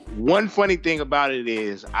 Yeah. One funny thing about it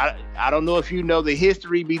is, I don't know if you know the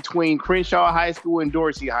history between Crenshaw High School and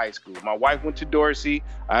Dorsey High School. My wife went to Dorsey.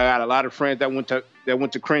 I got a lot of friends that went to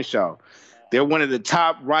Crenshaw. They're one of the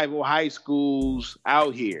top rival high schools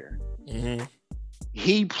out here. Mm-hmm.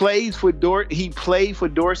 He played for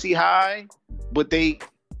Dorsey High, but he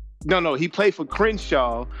played for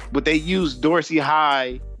Crenshaw, but they used Dorsey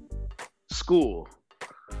High School.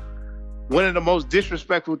 One of the most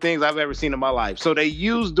disrespectful things I've ever seen in my life. So they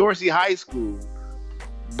used Dorsey High School,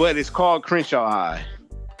 but it's called Crenshaw High.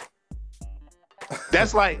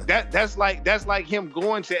 That's like him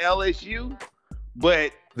going to LSU,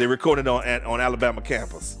 but they recorded on Alabama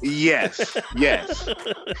campus. Yes.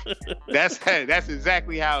 That's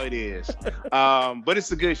exactly how it is. But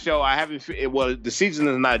it's a good show. The season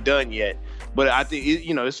is not done yet, but I think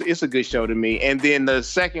it's a good show to me. And then the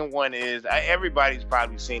second one is everybody's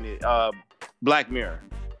probably seen it. Black Mirror.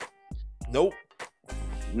 Nope.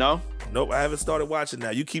 No. Nope. I haven't started watching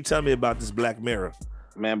now. You keep telling me about this Black Mirror.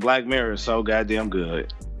 Man, Black Mirror is so goddamn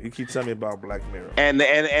good. You keep telling me about Black Mirror. And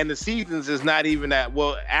the seasons is not even that.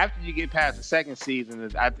 Well, after you get past the second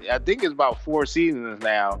season, I think it's about 4 seasons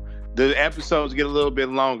now. The episodes get a little bit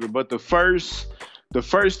longer, but the first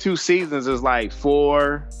 2 seasons is like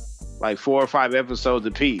 4 or 5 episodes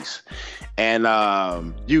apiece. And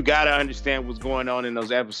you got to understand what's going on in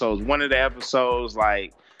those episodes. One of the episodes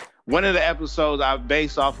I've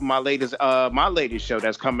based off of my latest show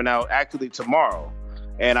that's coming out actually tomorrow.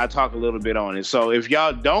 And I talk a little bit on it. So if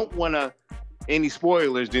y'all don't want any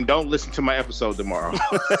spoilers, then don't listen to my episode tomorrow.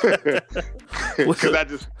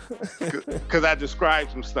 Because I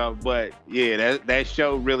described some stuff. But yeah, that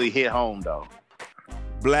show really hit home though.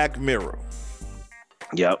 Black Mirror.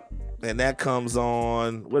 Yep. And that comes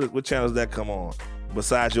on, what channel does that come on?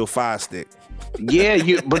 Besides your Fire Stick.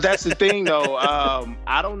 Yeah, but that's the thing though.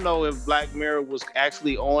 I don't know if Black Mirror was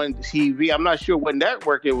actually on TV. I'm not sure what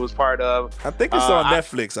network it was part of. I think it's on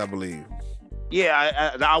Netflix, I believe.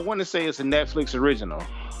 Yeah, I want to say it's a Netflix original.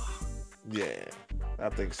 Yeah, I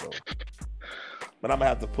think so. But I'm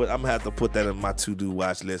gonna have to put that in my to-do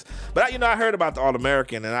watch list. But I heard about the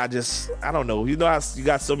All-American, and I don't know. You know how you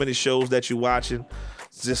got so many shows that you're watching,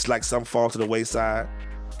 it's just like some fall to the wayside.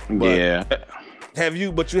 But yeah. Have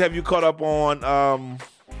you caught up on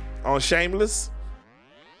Shameless?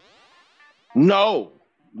 No.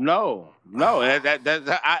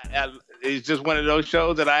 It's just one of those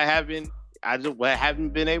shows that I haven't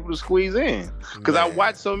been able to squeeze in because I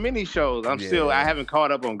watch so many shows. I haven't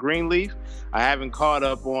caught up on Greenleaf. I haven't caught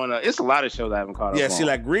up on. It's a lot of shows I haven't caught up on. Yeah, see,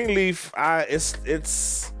 like Greenleaf,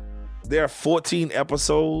 there are 14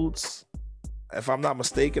 episodes. If I'm not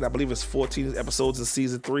mistaken, I believe it's 14 episodes in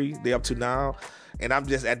season 3. They're up to now. And I'm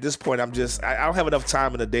just, at this point, I don't have enough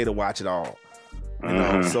time in the day to watch it all. You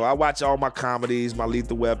know, so I watch all my comedies, my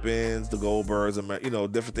Lethal Weapons, the Goldbergs,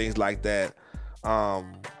 and different things like that.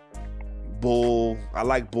 Bull, I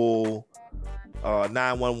like Bull,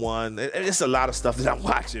 911. It's a lot of stuff that I'm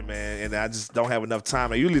watching, man, and I just don't have enough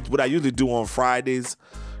time. What I usually do on Fridays,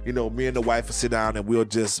 me and the wife will sit down and we'll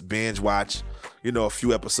just binge watch, a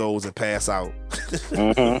few episodes and pass out.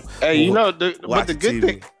 Hey, the good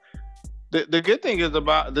thing. The good thing is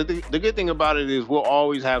about the good thing about it is we'll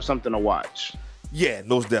always have something to watch. Yeah,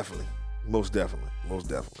 most definitely.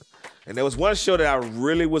 And there was one show that I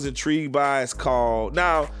really was intrigued by. It's called.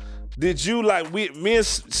 Now, did you me and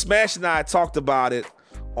Smash and I talked about it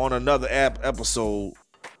on another episode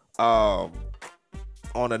on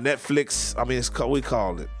a Netflix. I mean, we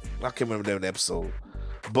called it. I can't remember that episode,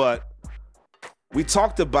 but we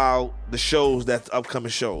talked about the shows, that's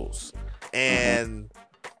upcoming shows, and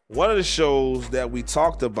one of the shows that we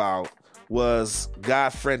talked about was God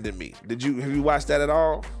Friended Me. Have you watched that at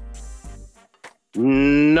all?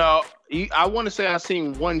 No, I want to say I've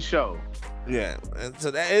seen one show. Yeah, and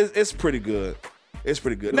so it's pretty good. It's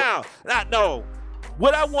pretty good. Now,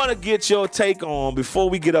 what I want to get your take on before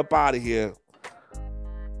we get up out of here,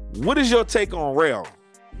 what is your take on Rel?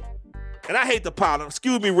 And I hate to pile on.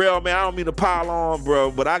 Excuse me, Rel, man. I don't mean to pile on, bro,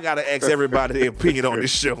 but I got to ask everybody their opinion on this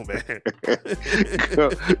show, man.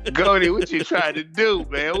 Goldie, what you trying to do,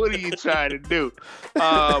 man? What are you trying to do?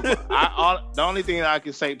 The only thing that I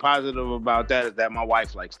can say positive about that is that my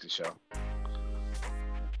wife likes the show.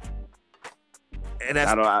 And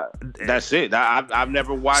that's it. I've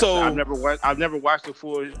never watched. I've never watched the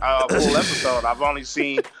full episode. I've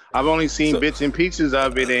only seen bits and pieces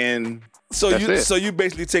of it, and so you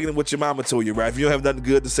basically taking what your mama told you, right? If you don't have nothing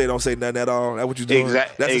good to say, don't say nothing at all. That's what you're doing.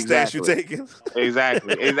 That's the stance you're taking.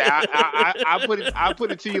 Exactly. I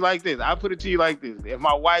put it to you like this. If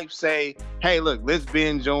my wife say, "Hey, look, let's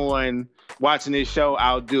binge on watching this show,"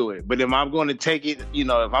 I'll do it. But if I'm going to take it,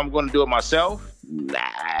 if I'm going to do it myself,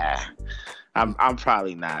 nah. I'm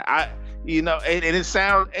probably not.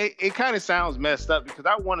 It kind of sounds messed up because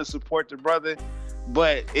I want to support the brother,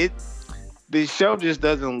 but the show just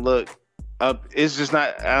doesn't look up. It's just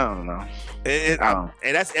not. I don't know.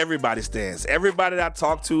 And that's everybody's stance. Everybody that I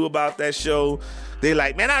talk to about that show, they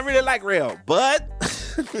like, man, I really like Rel, but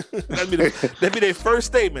that'd be their first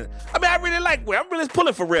statement. I mean, I really like Rel. I'm really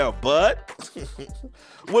pulling for Rel, but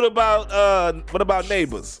what about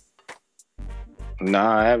Neighbors? No,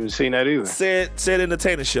 I haven't seen that either. Said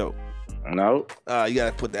Entertainer Show. No. You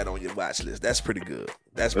gotta put that on your watch list. That's pretty good.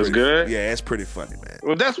 That's good. Yeah, that's pretty funny, man.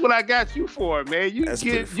 Well, that's what I got you for, man. You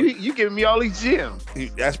giving me all these gems.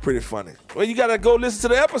 That's pretty funny. Well, you gotta go listen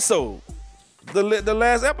to the episode, the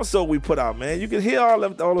last episode we put out, man. You can hear all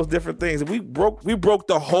those different things. We broke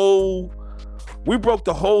the whole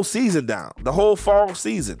season down, the whole fall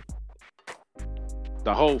season.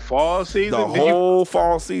 The whole fall season.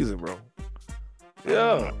 Fall season, bro.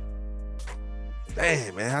 Yeah.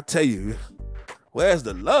 Damn, man, I tell you, where's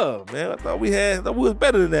the love, man? I thought we was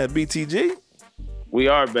better than that, BTG. We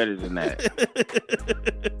are better than that.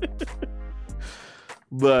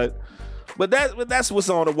 but that's what's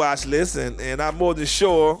on the watch list, and I'm more than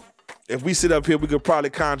sure if we sit up here, we could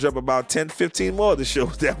probably conjure up about 10, 15 more of the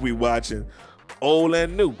shows that we watching, old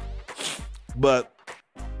and new. But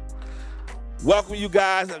welcome you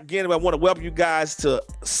guys. Again, I want to welcome you guys to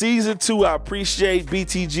season 2. I appreciate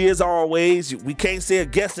BTG as always. We can't say a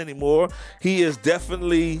guest anymore. He is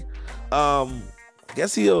definitely, I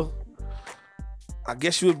guess you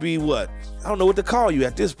would be what? I don't know what to call you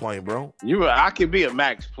at this point, bro. I could be a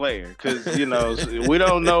max player because, we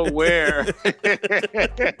don't know where.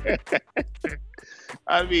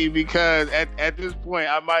 I mean, because at this point,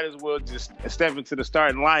 I might as well just step into the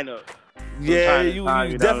starting lineup. Yeah, you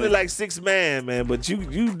definitely like 6-man, man. But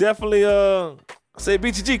you definitely say,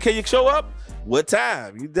 BTG, can you show up? What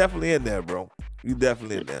time? You definitely in there, bro. You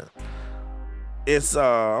definitely in there. It's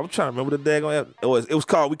I'm trying to remember the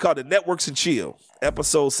daggone. We called it Networks and Chill,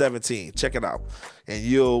 episode 17. Check it out. And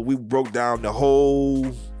we broke down the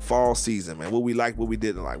whole fall season, man. What we liked, what we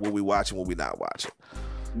didn't like, what we watching, what we not watching.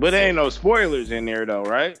 But there ain't no spoilers in there though,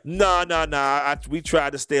 right? No. We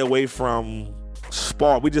tried to stay away from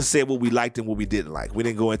spoil. We just said what we liked and what we didn't like. We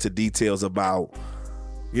didn't go into details about,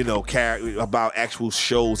 about actual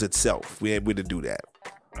shows itself. We didn't do that.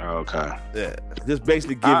 Okay. Yeah. Just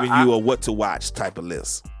basically giving you a what to watch type of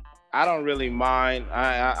list. I don't really mind.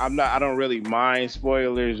 I don't really mind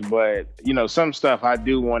spoilers, but some stuff I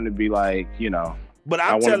do want to be like, But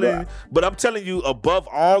I'm telling you, above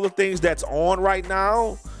all the things that's on right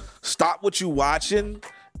now, stop what you watching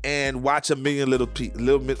and watch a million little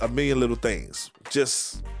things.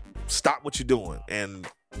 Just stop what you're doing and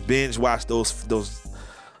binge watch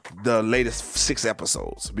the latest 6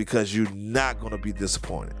 episodes because you're not gonna be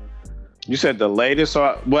disappointed. You said the latest,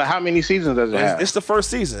 or well, how many seasons does it have? It's the first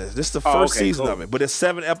season. This is the first season of it, but it's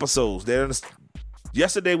 7 episodes.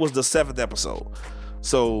 Yesterday was the 7th episode.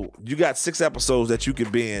 So you got 6 episodes that you can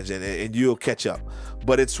binge and you'll catch up.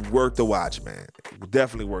 But it's worth the watch, man.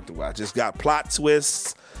 Definitely worth the watch. It's got plot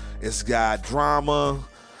twists. It's got drama.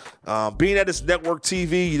 Being at this network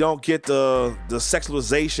TV, you don't get the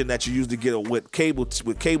sexualization that you usually get with cable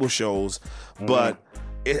shows. Mm-hmm. But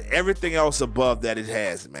everything else above that it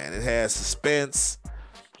has, man. It has suspense.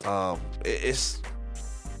 It's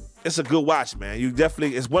a good watch, man.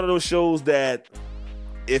 It's one of those shows that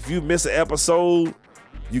if you miss an episode,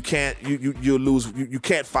 you'll lose. You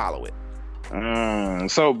can't follow it.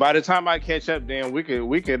 So by the time I catch up, then we could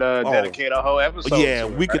dedicate a whole episode. Yeah,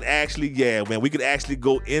 we could actually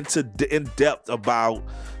go in depth about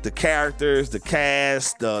the characters, the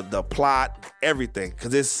cast, the plot, everything,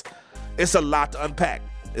 because it's a lot to unpack.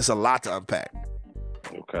 It's a lot to unpack.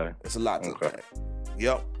 Okay, it's a lot to unpack.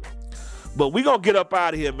 Yep. But we gonna get up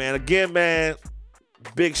out of here, man. Again, man.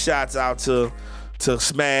 big shots out to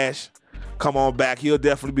Smash. Come on back. He'll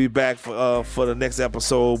definitely be back for the next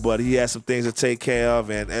episode, but he has some things to take care of.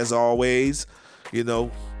 And as always,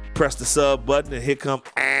 press the sub button, and here come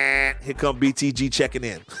BTG checking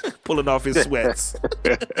in, pulling off his sweats.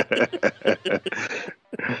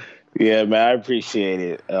 Yeah, man, I appreciate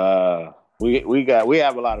it. We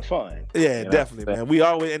have a lot of fun. Yeah, definitely, man. We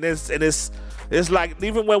always and it's like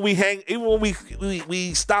even when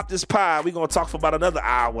we stop this pod, we're gonna talk for about another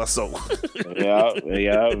hour or so. yeah.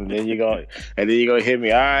 And then you're gonna hit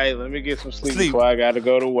me. All right, let me get some sleep before I gotta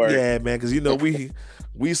go to work. Yeah, man, because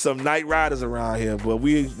we some night riders around here, but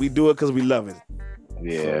we do it because we love it.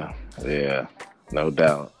 Yeah, no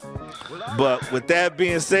doubt. But with that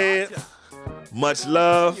being said, much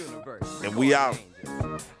love, and we out.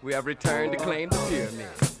 We have returned to claim the pyramid.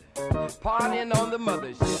 Partying on the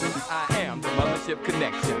mothership. I am the Mothership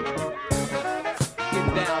Connection.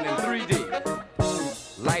 Getting down in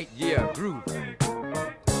 3D. Light year groove.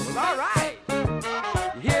 Well, all right.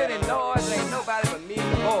 You hear the noise? Ain't nobody but me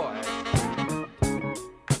and the boys.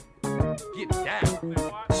 Get down.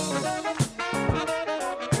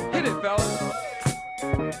 Hit it, fellas.